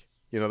like.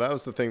 That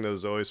was the thing that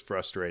was always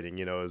frustrating,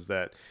 is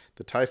that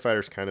the TIE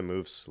fighters kind of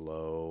move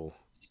slow.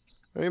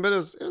 I mean, but it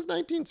was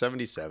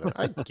 1977.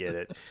 I get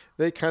it.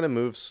 They kind of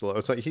move slow.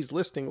 It's like he's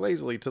listing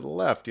lazily to the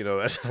left,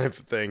 that type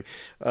of thing.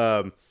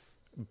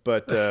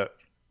 But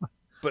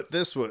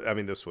this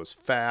was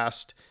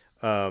fast.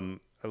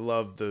 I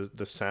love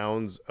the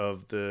sounds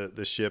of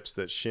the ships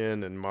that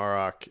Shin and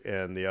Marok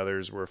and the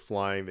others were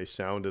flying. They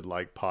sounded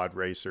like pod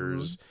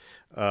racers.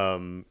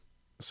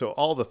 So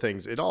all the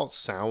things, it all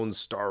sounds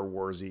Star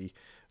Warsy.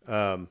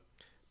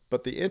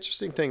 But the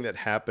interesting thing that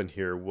happened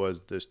here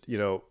was this,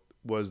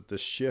 was the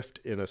shift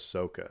in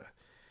Ahsoka.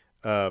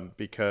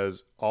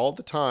 Because all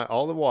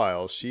the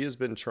while, she has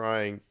been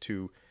trying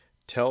to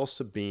tell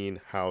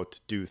Sabine how to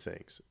do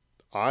things.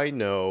 I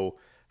know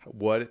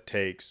what it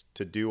takes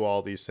to do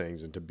all these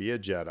things and to be a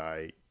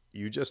Jedi.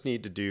 You just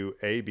need to do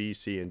A, B,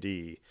 C, and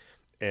D,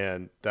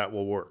 and that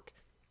will work.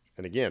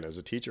 And again, as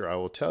a teacher, I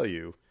will tell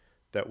you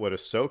that what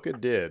Ahsoka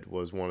did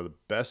was one of the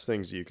best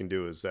things you can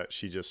do, is that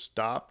she just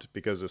stopped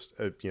because,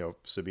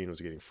 Sabine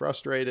was getting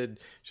frustrated.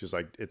 She was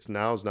like,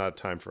 now's not a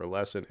time for a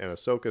lesson. And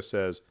Ahsoka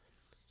says,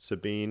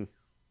 Sabine,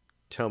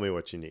 tell me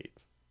what you need.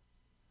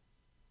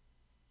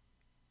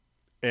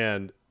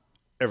 And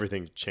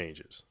everything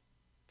changes.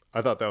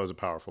 I thought that was a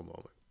powerful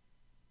moment.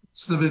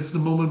 So it's the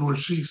moment where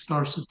she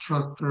starts to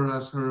trust her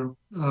as her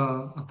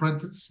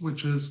apprentice,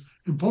 which is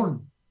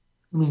important.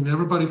 I mean,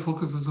 everybody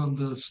focuses on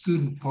the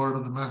student part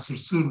of the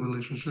master-student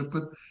relationship,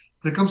 but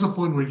there comes a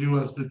point where you,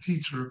 as the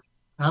teacher,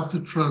 have to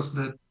trust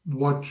that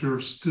what your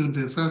student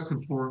is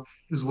asking for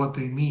is what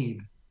they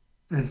need.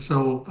 And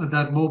so at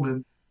that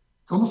moment,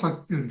 almost like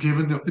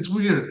giving up, it's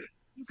weird.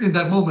 In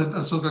that moment,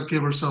 Ahsoka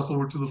gave herself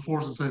over to the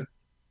Force and said,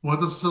 what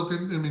does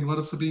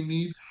Sabine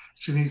need?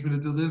 She needs me to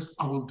do this.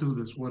 I will do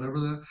this, whatever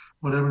in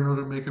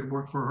order to make it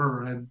work for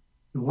her. And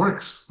it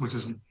works, which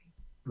is a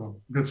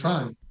good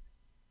sign.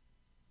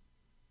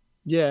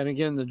 Yeah, and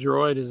again, the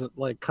droid is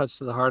like cuts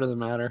to the heart of the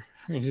matter.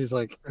 And he's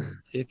like,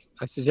 if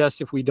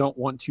we don't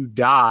want to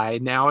die,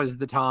 now is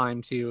the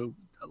time to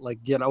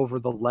like get over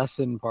the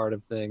lesson part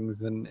of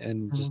things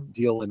and just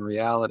deal in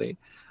reality.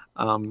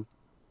 And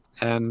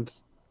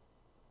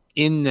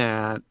in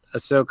that,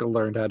 Ahsoka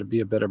learned how to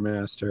be a better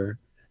master.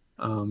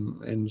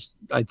 And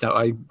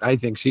I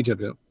think she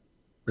took a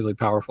really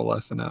powerful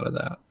lesson out of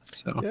that.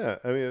 So yeah,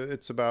 I mean,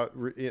 it's about,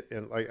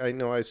 and like I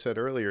know I said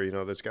earlier,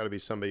 there's got to be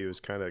somebody who's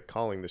kind of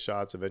calling the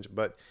shots eventually.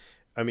 But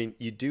I mean,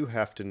 you do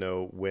have to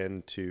know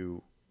when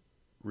to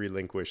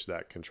relinquish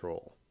that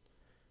control.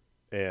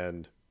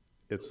 And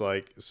it's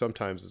like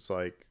sometimes it's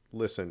like,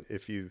 listen,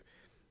 if you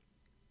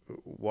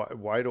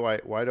why do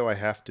I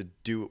have to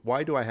do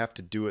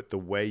it the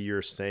way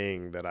you're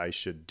saying that I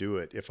should do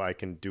it if I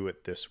can do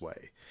it this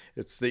way?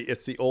 It's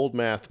the old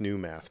math, new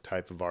math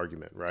type of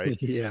argument, right?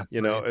 Yeah.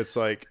 It's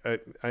like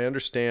I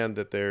understand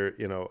that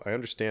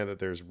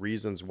there's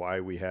reasons why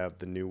we have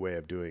the new way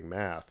of doing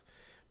math,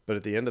 but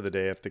at the end of the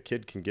day, if the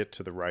kid can get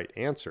to the right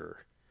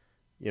answer,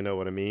 you know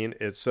what I mean?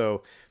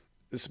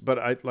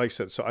 But like I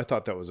said, so I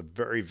thought that was a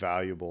very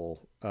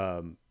valuable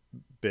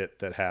bit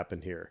that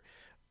happened here.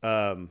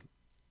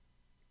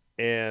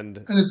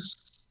 And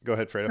it's go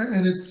ahead, Fredo.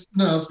 and it's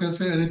no, I was gonna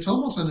say, and it's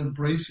almost an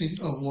embracing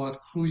of what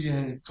Hu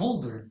Yang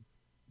told her.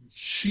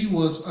 She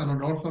was an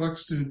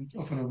unorthodox student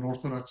of an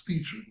unorthodox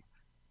teacher.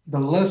 The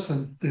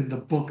lesson in the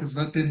book is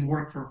that didn't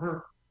work for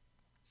her.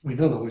 We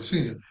know that, we've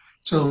seen it.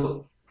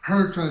 So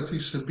her trying to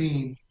teach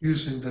Sabine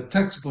using the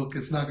textbook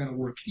is not going to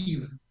work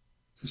either.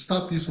 So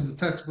stop using the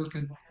textbook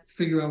and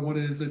figure out what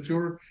it is that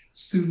your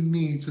student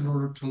needs in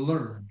order to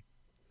learn.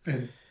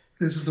 And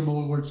this is the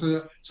moment where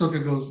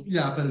Soka goes,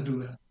 yeah, I better do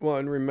that. Well,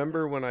 and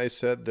remember when I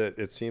said that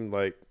it seemed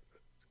like,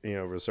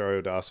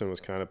 Rosario Dawson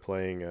was kind of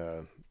playing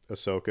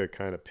Ahsoka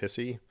kind of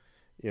pissy.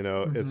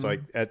 It's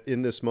like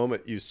in this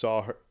moment you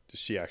saw her,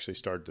 she actually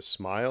started to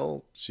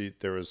smile.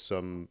 There was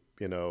some,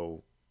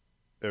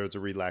 there was a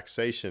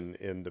relaxation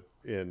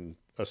in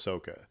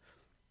Ahsoka.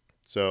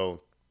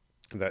 So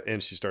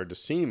and she started to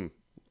seem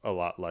a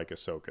lot like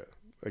Ahsoka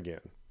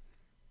again.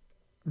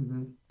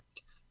 Mm-hmm.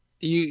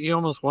 You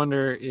almost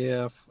wonder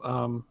if,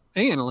 and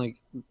like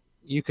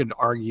you could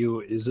argue,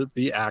 is it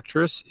the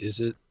actress? Is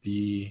it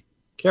the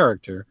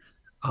character?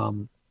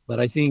 But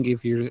I think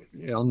if you're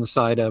on the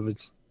side of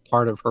it's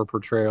part of her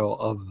portrayal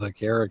of the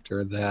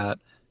character, that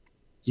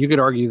you could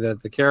argue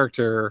that the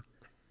character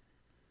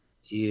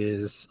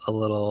is a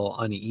little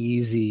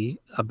uneasy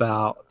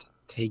about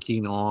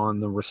taking on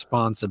the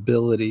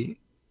responsibility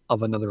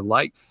of another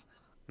life.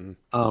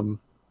 Mm-hmm.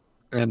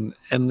 And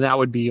that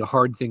would be a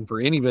hard thing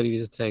for anybody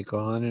to take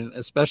on, and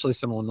especially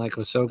someone like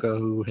Ahsoka,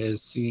 who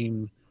has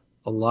seen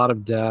a lot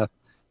of death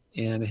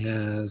and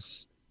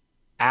has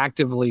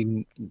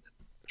actively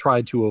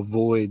tried to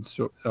avoid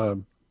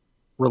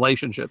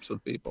relationships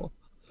with people.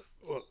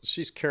 Well,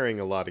 she's carrying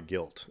a lot of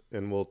guilt,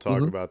 and we'll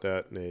talk about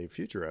that in a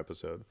future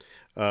episode.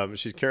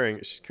 She's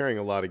carrying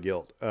a lot of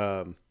guilt.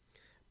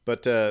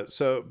 But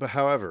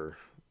however,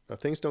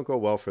 things don't go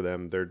well for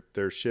them.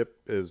 Their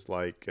ship is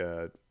like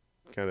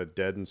kind of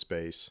dead in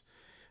space,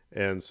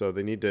 and so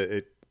they need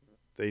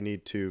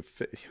to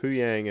Hu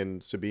Yang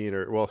and Sabine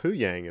are, well, Hu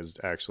Yang is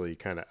actually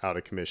kind of out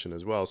of commission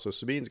as well. So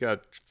Sabine's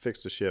got to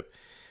fix the ship,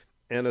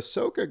 and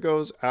Ahsoka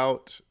goes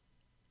out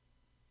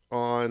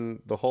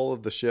on the hull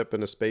of the ship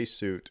in a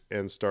spacesuit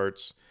and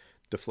starts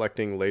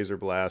deflecting laser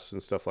blasts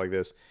and stuff like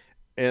this.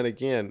 And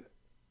again,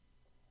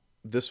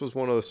 this was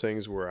one of those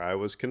things where I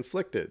was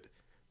conflicted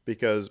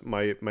because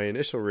my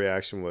initial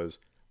reaction was,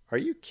 "Are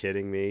you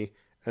kidding me?"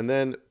 And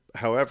then,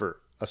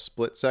 however, a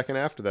split second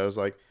after that, I was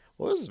like,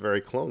 "Well, this is very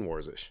Clone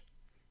Wars-ish."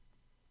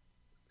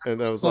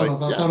 And I was like,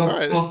 "Yeah, all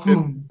right,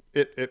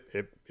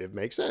 it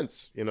makes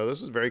sense. You know,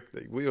 this is very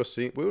we would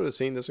have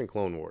seen this in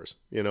Clone Wars,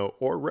 you know,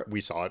 or we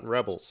saw it in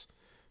Rebels.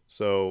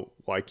 So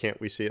why can't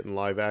we see it in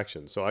live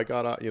action?" So I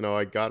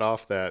got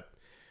off that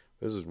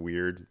this is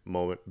weird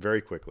moment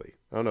very quickly.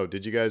 I don't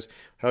know.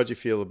 How'd you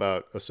feel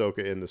about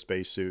Ahsoka in the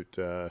spacesuit,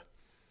 a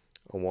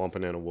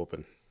womping and a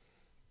whooping?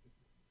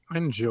 I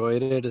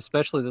enjoyed it,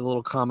 especially the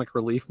little comic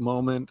relief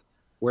moment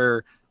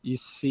where you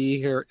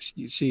see her,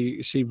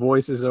 she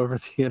voices over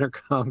the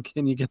intercom,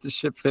 "Can you get the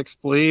ship fixed,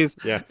 please?"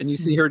 Yeah. And you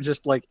see her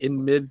just like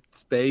in mid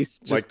space,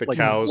 like the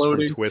cows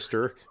floating from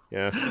Twister.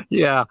 Yeah.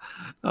 Yeah.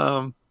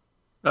 That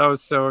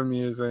was so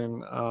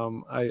amusing.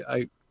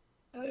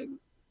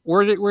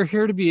 We're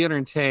here to be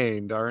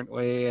entertained, aren't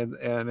we?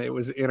 And it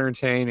was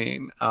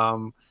entertaining.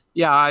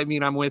 Yeah, I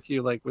mean, I'm with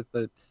you. Like with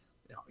the,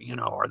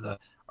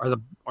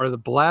 are the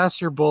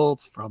blaster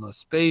bolts from a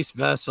space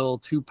vessel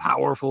too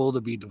powerful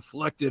to be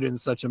deflected in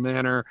such a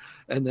manner?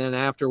 And then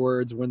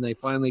afterwards, when they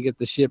finally get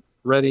the ship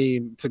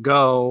ready to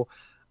go,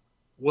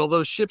 well,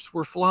 those ships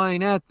were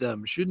flying at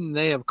them. Shouldn't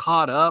they have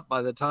caught up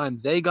by the time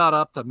they got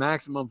up to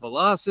maximum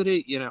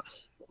velocity?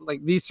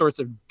 Like these sorts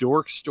of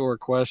dork store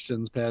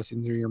questions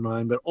passing through your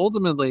mind. But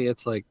ultimately,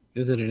 it's like,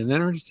 is it an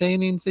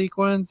entertaining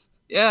sequence?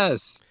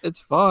 Yes, it's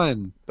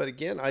fun. But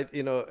again,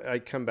 I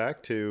come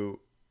back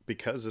to,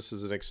 because this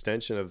is an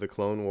extension of the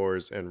Clone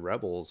Wars and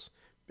Rebels,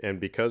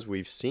 and because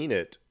we've seen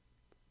it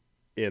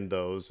in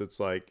those, it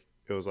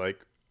was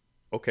like,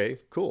 okay,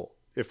 cool.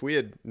 If we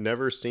had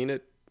never seen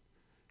it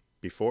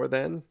before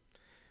then,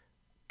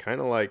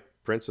 kind of like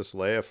Princess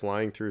Leia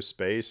flying through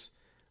space,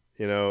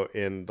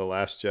 in The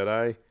Last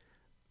Jedi,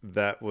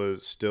 that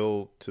was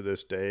still to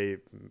this day,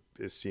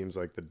 it seems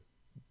like the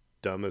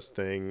dumbest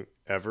thing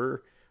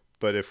ever.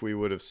 But if we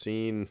would have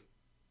seen,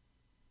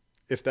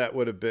 if that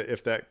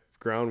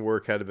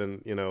groundwork had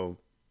been,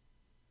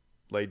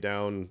 laid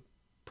down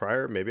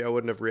prior, maybe I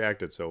wouldn't have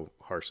reacted so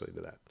harshly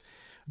to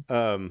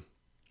that.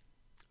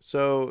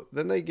 So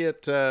then they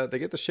get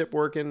the ship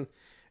working,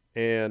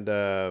 and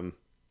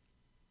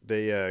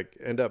they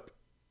end up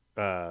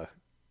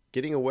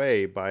getting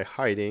away by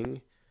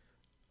hiding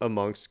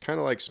amongst, kind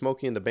of like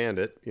Smokey and the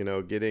Bandit,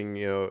 getting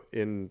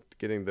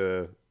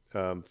the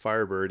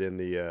Firebird in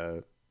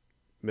the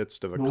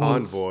midst of a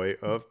convoy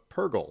of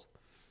Purgle.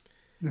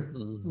 Yeah,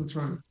 that's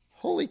right.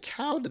 Holy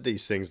cow, did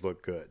these things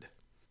look good.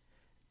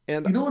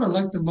 And you know what I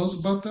like the most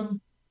about them?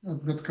 I'm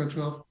going to cut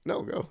you off.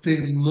 No, go. They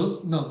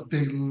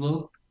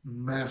look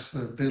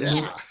massive. They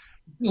Yeah.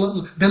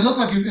 look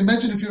like,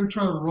 imagine if you were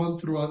trying to run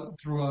through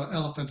an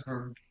elephant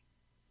herd,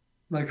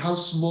 like how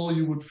small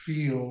you would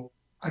feel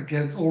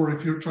against, or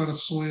if you're trying to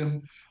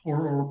swim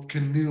or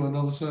canoe, and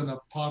all of a sudden a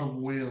pod of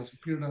whales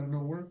appeared out of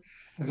nowhere.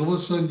 Like all of a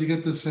sudden you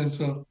get this sense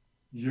of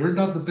you're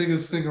not the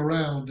biggest thing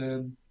around,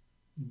 and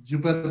you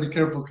better be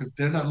careful because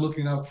they're not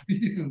looking out for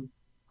you.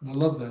 And I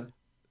love that.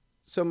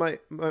 So my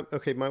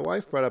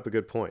wife brought up a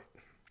good point.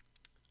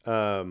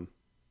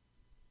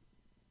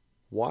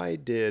 Why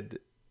did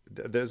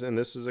this, and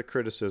this is a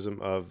criticism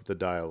of the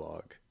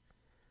dialogue,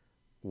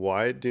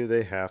 why do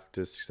they have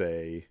to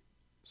say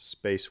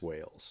space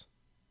whales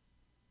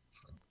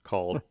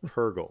called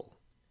Purgle?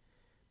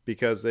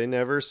 Because they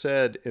never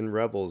said in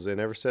Rebels, they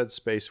never said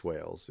space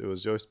whales. It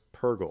was just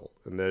Purgle.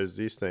 And there's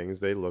these things,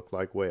 they look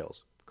like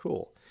whales.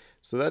 Cool.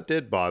 So that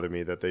did bother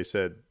me that they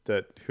said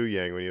that Hu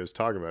Yang, when he was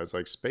talking about it, it's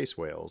like space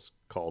whales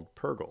called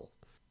Purgle.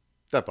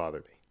 That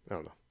bothered me. I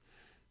don't know.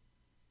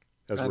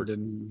 That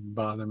didn't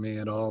bother me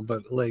at all.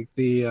 But like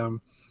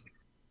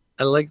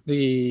I like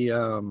the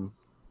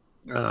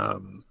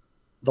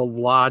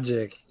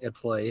logic at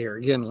play here.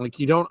 Again, like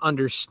you don't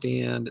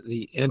understand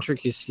the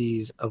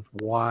intricacies of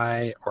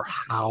why or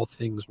how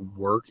things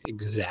work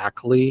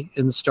exactly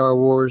in Star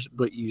Wars,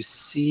 but you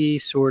see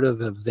sort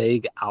of a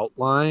vague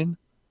outline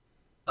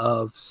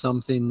of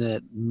something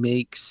that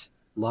makes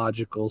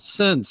logical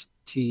sense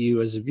to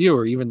you as a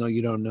viewer, even though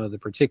you don't know the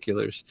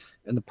particulars.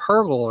 And the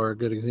Purgle are a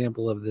good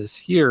example of this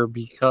here,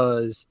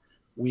 because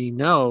we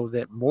know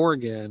that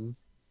Morgan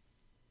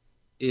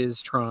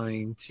is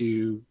trying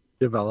to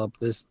develop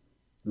this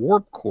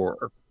warp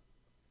core,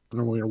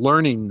 and we're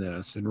learning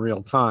this in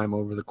real time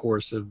over the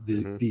course of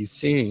these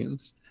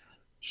scenes.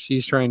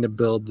 She's trying to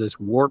build this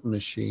warp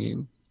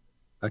machine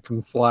that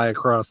can fly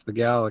across the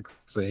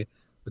galaxy,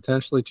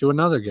 potentially to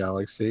another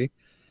galaxy.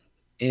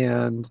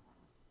 And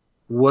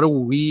what do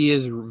we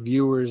as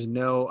viewers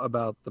know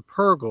about the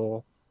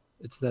Purgle?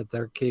 It's that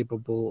they're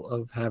capable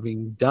of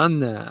having done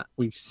that.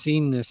 We've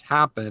seen this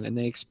happen, and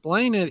they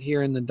explain it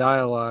here in the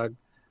dialogue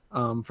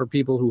for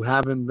people who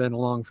haven't been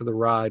along for the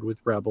ride with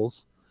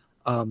Rebels.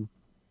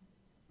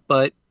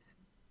 But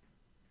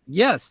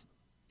yes,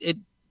 it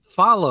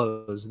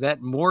follows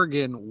that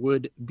Morgan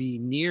would be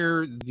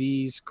near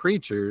these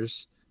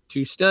creatures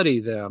to study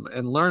them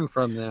and learn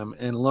from them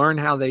and learn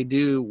how they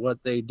do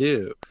what they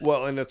do.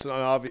 Well, and it's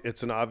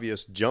an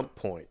obvious jump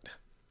point.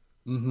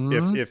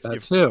 That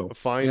If too.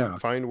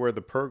 find where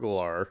the Purgle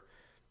are,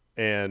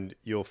 and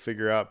you'll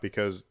figure out,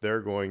 because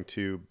they're going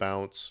to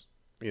bounce,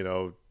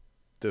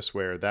 this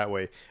way or that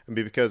way. I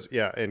mean, because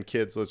and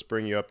kids, let's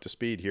bring you up to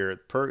speed here.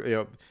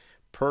 Purgle,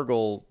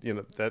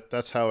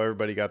 that's how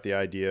everybody got the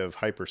idea of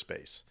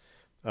hyperspace,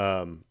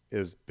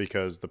 is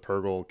because the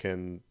Purgle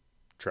can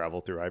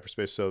travel through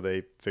hyperspace. So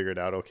they figured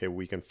out, okay,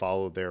 we can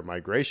follow their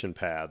migration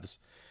paths.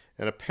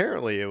 And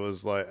apparently it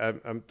was like,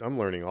 I'm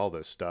learning all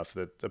this stuff,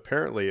 that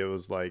apparently it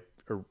was like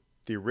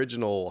the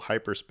original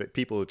hyperspace,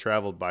 people who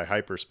traveled by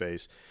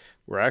hyperspace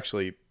were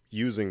actually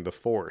using the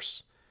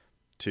Force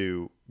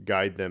to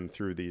guide them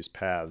through these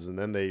paths. And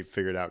then they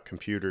figured out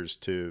computers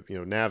to,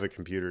 Navi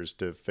computers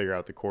to figure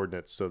out the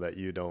coordinates so that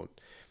you don't,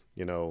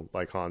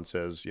 like Han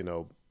says,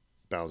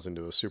 bounce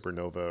into a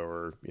supernova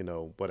or,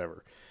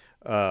 whatever.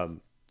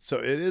 So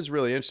it is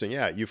really interesting.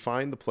 Yeah, you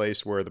find the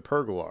place where the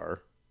Purgle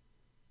are,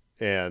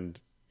 and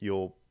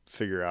you'll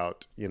figure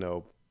out,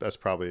 that's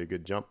probably a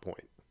good jump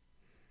point.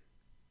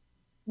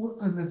 Well,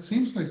 and it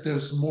seems like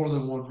there's more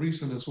than one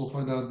reason, as we'll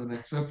find out in the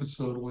next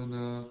episode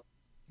when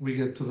we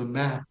get to the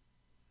map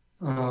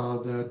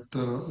that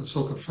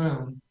Ahsoka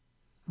found.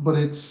 But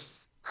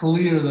it's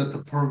clear that the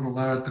Purgle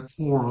are at the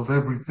core of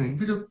everything.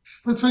 Because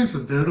let's face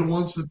it, they're the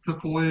ones who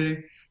took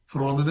away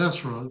Thrawn and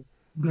Ezra.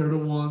 They're the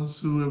ones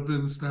who have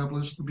been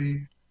established to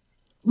be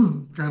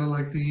kind of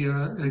like the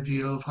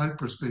idea of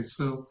hyperspace.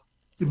 So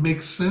it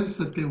makes sense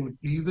that they would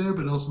be there,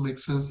 but it also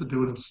makes sense that they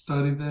would have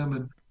studied them,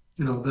 and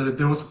that if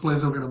there was a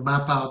place they were going to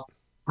map out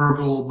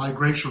Purgle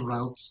migration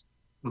routes,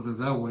 put it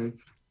that way,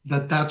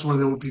 that's where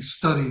they would be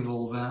studying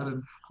all that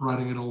and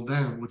writing it all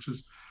down, which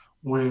is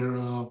where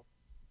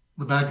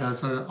the bad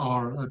guys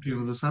are at the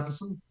end of this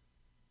episode.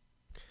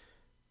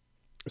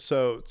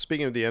 So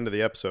speaking of the end of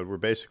the episode, we're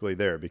basically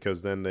there,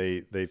 because then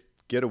they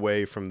get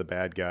away from the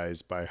bad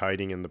guys by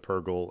hiding in the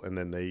Purgle, and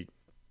then they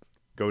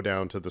go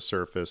down to the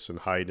surface and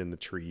hide in the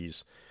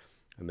trees,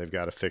 and they've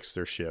got to fix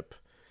their ship.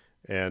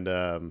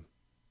 And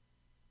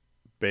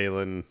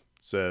Baylan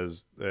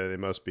says they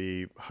must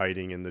be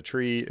hiding in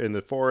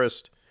the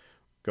forest.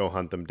 Go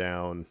hunt them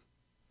down.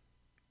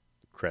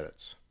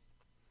 Credits.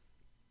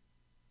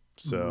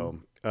 So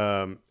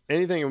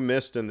anything we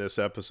missed in this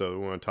episode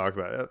we want to talk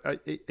about?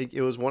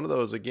 It was one of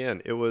those,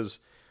 again, it was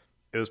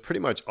pretty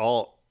much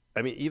all.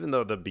 I mean, even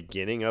though the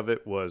beginning of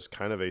it was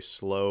kind of a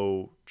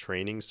slow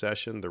training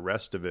session, the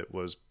rest of it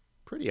was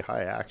pretty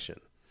high action.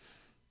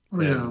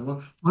 Oh yeah,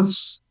 well,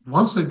 once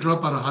they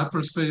drop out of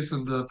hyperspace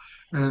and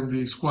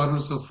the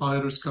squadrons of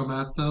fighters come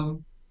at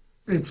them,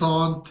 it's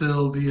on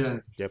till the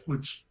end, Yep.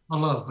 which I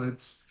love.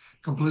 It's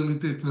completely,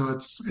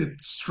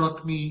 it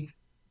struck me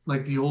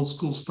like the old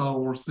school Star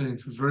Wars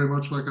things. It's very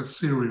much like a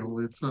serial.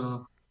 It's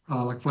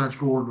like Flash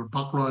Gordon or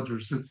Buck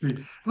Rogers. It's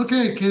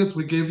okay, kids,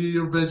 we gave you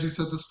your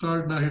veggies at the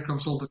start. Now here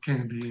comes all the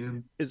candy,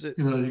 and Is it?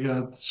 you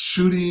got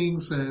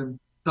shootings and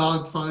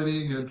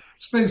dogfighting and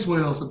space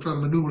whales and trying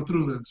to maneuver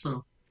through them.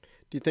 So.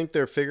 Do you think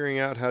they're figuring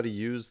out how to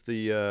use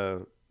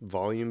the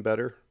volume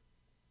better?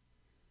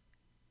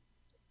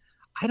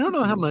 I don't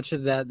know how much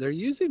of that they're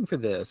using for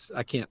this.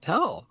 I can't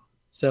tell.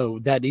 So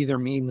that either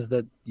means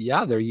that,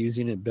 they're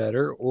using it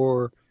better,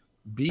 or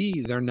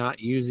B, they're not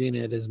using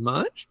it as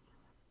much.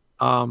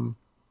 I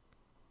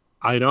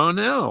don't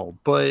know.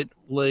 But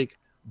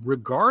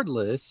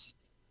regardless,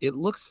 it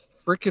looks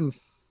freaking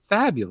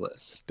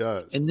fabulous. It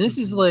does. And this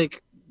is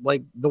like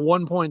the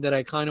one point that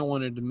I kind of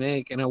wanted to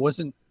make, and I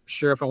wasn't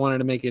sure if I wanted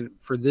to make it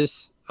for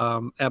this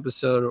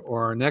episode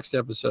or our next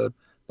episode,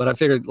 but I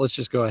figured let's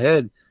just go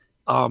ahead.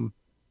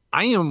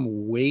 I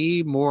am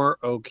way more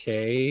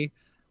okay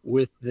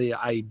with the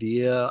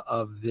idea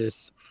of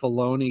this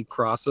Filoni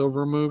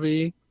crossover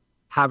movie,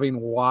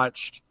 having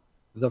watched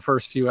the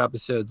first few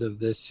episodes of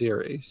this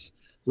series.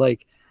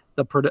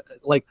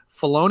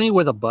 Filoni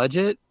with a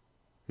budget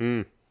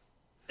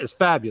is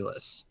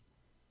fabulous.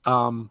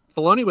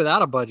 Filoni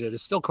without a budget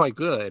is still quite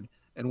good,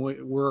 and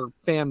we're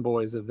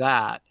fanboys of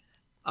that.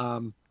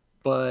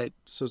 But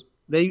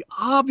they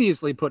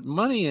obviously put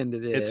money into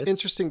this. It's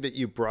interesting that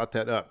you brought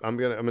that up. I'm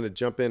gonna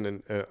jump in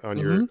and on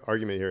your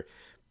argument here,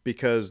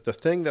 because the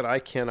thing that I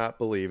cannot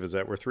believe is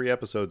that we're 3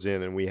 episodes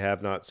in and we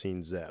have not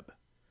seen Zeb.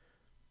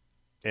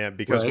 And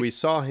because we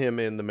saw him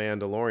in The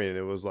Mandalorian,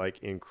 it was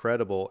like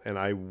incredible. And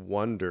I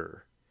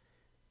wonder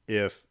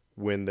if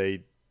when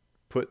they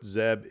put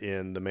Zeb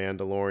in The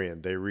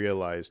Mandalorian, they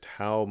realized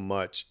how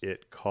much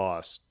it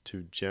cost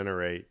to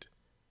generate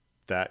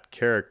that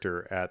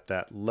character at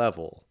that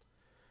level.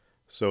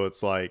 So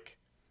it's like,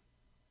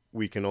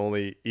 we can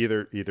only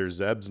either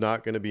Zeb's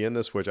not going to be in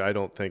this, which I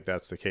don't think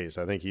that's the case.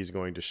 I think he's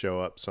going to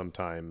show up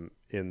sometime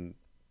in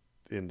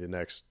the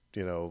next,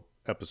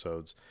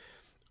 episodes.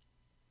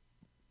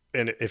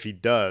 And if he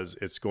does,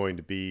 it's going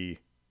to be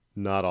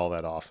not all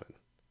that often,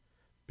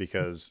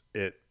 because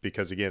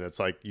again, it's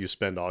like you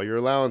spend all your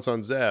allowance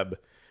on Zeb,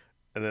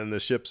 and then the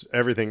ship's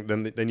everything.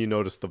 Then you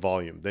notice the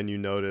volume. Then you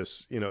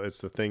notice,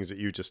 it's the things that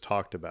you just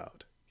talked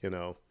about.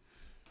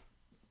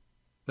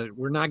 But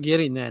we're not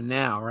getting that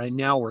now. Right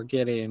now, we're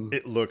getting.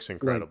 It looks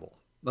incredible.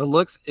 It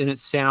looks and it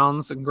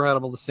sounds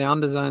incredible. The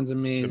sound design's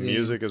amazing. The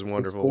music is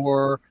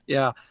wonderful.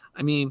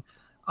 I mean,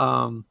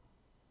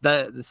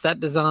 the set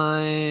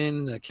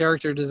design, the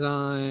character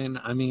design.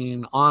 I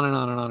mean, on and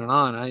on and on and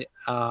on.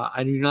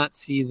 I do not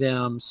see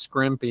them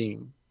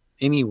scrimping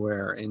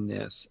anywhere in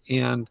this,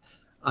 and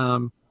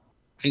I'm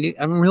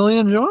really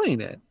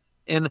enjoying it.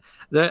 And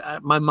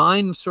my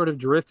mind sort of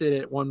drifted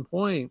at one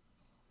point,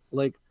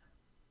 like,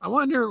 I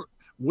wonder,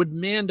 would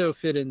Mando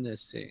fit in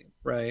this scene,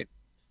 right?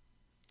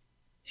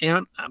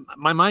 And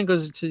my mind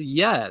goes to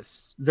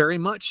yes, very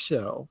much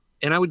so.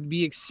 And I would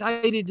be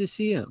excited to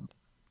see him.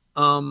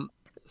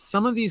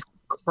 Some of these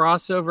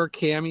crossover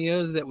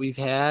cameos that we've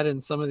had in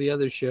some of the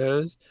other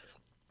shows,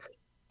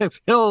 I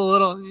feel a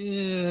little,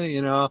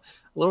 a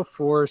little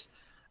forced.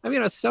 I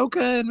mean,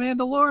 Ahsoka and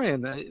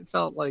Mandalorian, I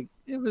felt like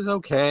it was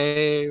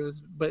okay.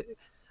 But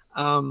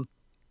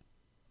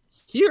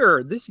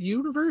here, this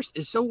universe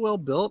is so well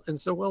built and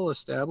so well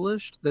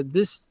established that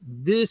this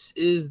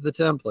is the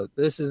template.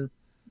 This is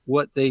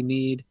what they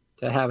need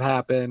to have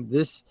happen.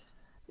 This,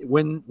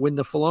 when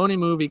the Filoni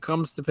movie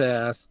comes to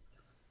pass,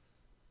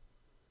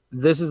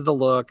 this is the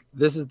look,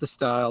 this is the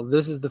style,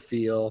 this is the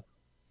feel.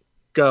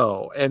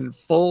 Go and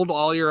fold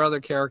all your other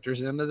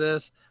characters into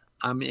this.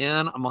 I'm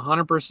in. I'm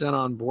 100%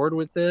 on board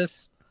with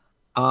this.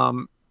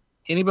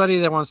 Anybody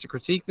that wants to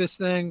critique this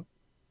thing,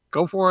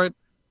 go for it.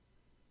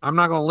 I'm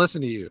not going to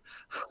listen to you.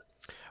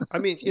 I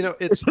mean,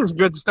 it's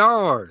good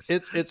Star Wars.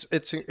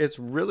 It's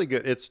really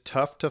good. It's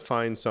tough to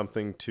find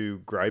something to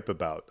gripe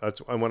about. That's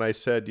when I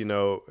said,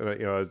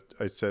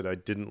 I said I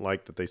didn't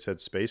like that they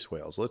said space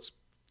whales. Let's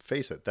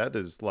face it, that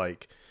is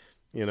like,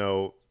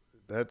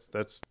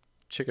 that's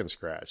chicken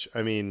scratch.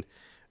 I mean,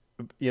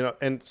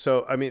 and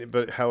so I mean,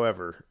 but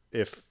however,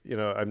 if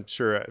I'm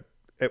sure,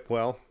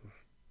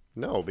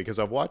 no, because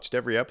I've watched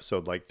every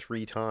episode like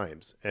 3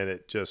 times, and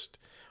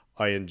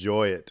I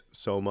enjoy it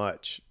so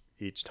much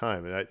each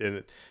time,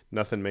 and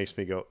nothing makes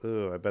me go,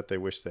 oh, I bet they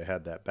wish they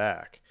had that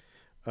back.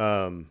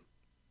 Oh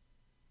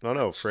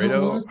no,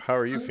 Fredo, how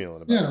are you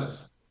feeling about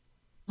this?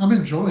 I'm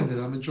enjoying it.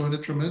 I'm enjoying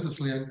it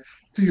tremendously. And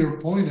to your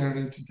point, Aaron,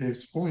 and to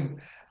Dave's point,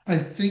 I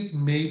think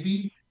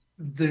maybe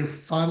they're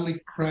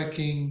finally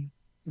cracking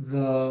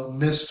the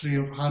mystery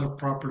of how to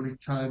properly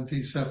time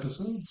these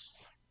episodes,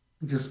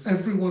 because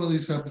every one of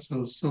these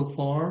episodes so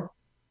far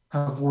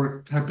have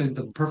been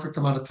the perfect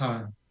amount of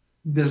time.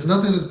 There's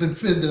nothing that's been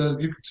fit that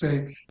you could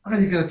say, oh,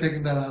 you gotta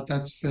take that out,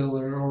 that's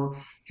filler, or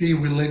gee,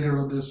 we lingered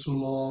on this too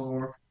long,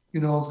 or I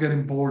was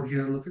getting bored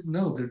here.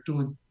 No, they're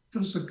doing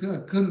just a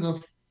good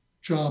enough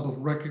job of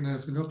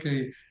recognizing,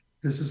 okay,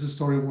 this is the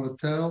story I want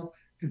to tell.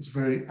 It's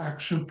very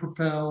action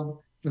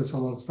propelled. There's a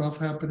lot of stuff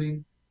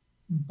happening,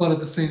 but at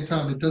the same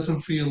time, it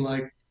doesn't feel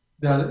like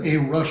they're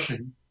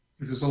rushing,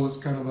 which is always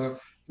kind of a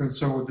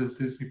concern with this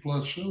Disney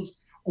Plus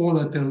shows, or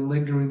that they're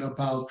lingering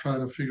about trying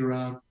to figure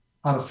out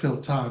how to fill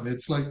time.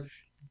 It's like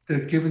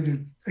they're giving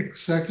you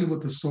exactly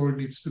what the story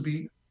needs to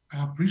be.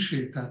 I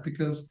appreciate that,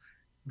 because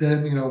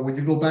then, when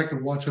you go back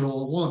and watch it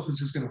all at once, it's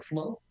just going to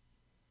flow.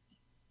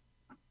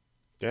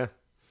 Yeah.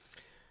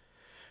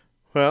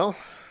 Well,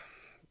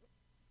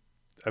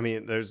 I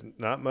mean, there's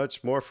not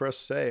much more for us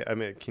to say. I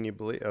mean, can you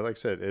believe? Like I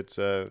said, it's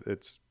the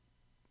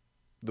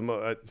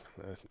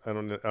I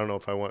don't know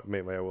if I want.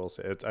 Maybe I will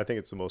say it. I think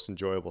it's the most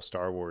enjoyable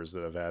Star Wars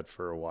that I've had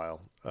for a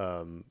while.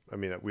 I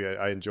mean,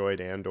 I enjoyed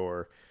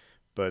Andor,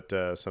 but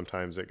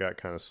sometimes it got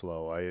kind of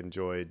slow. I've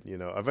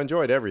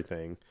enjoyed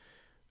everything,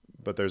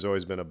 but there's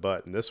always been a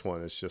but. And this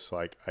one is just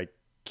like, I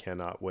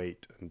cannot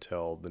wait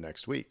until the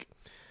next week.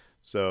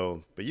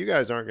 So, but you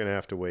guys aren't going to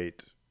have to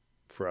wait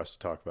for us to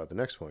talk about the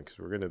next one, because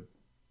we're going to,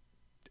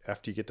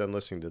 after you get done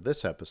listening to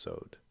this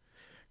episode,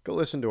 go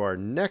listen to our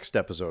next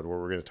episode, where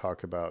we're going to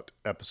talk about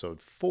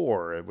episode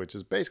 4, which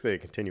is basically a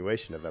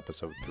continuation of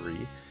episode 3.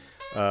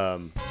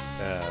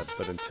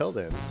 But until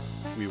then,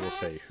 we will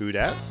say who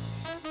dat?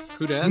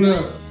 Who dat?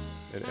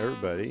 And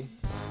everybody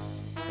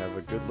have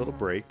a good little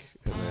break,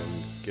 and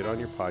then get on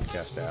your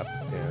podcast app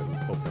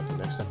and open up the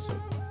next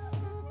episode.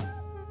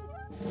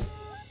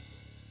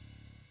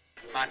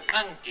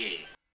 McConkey.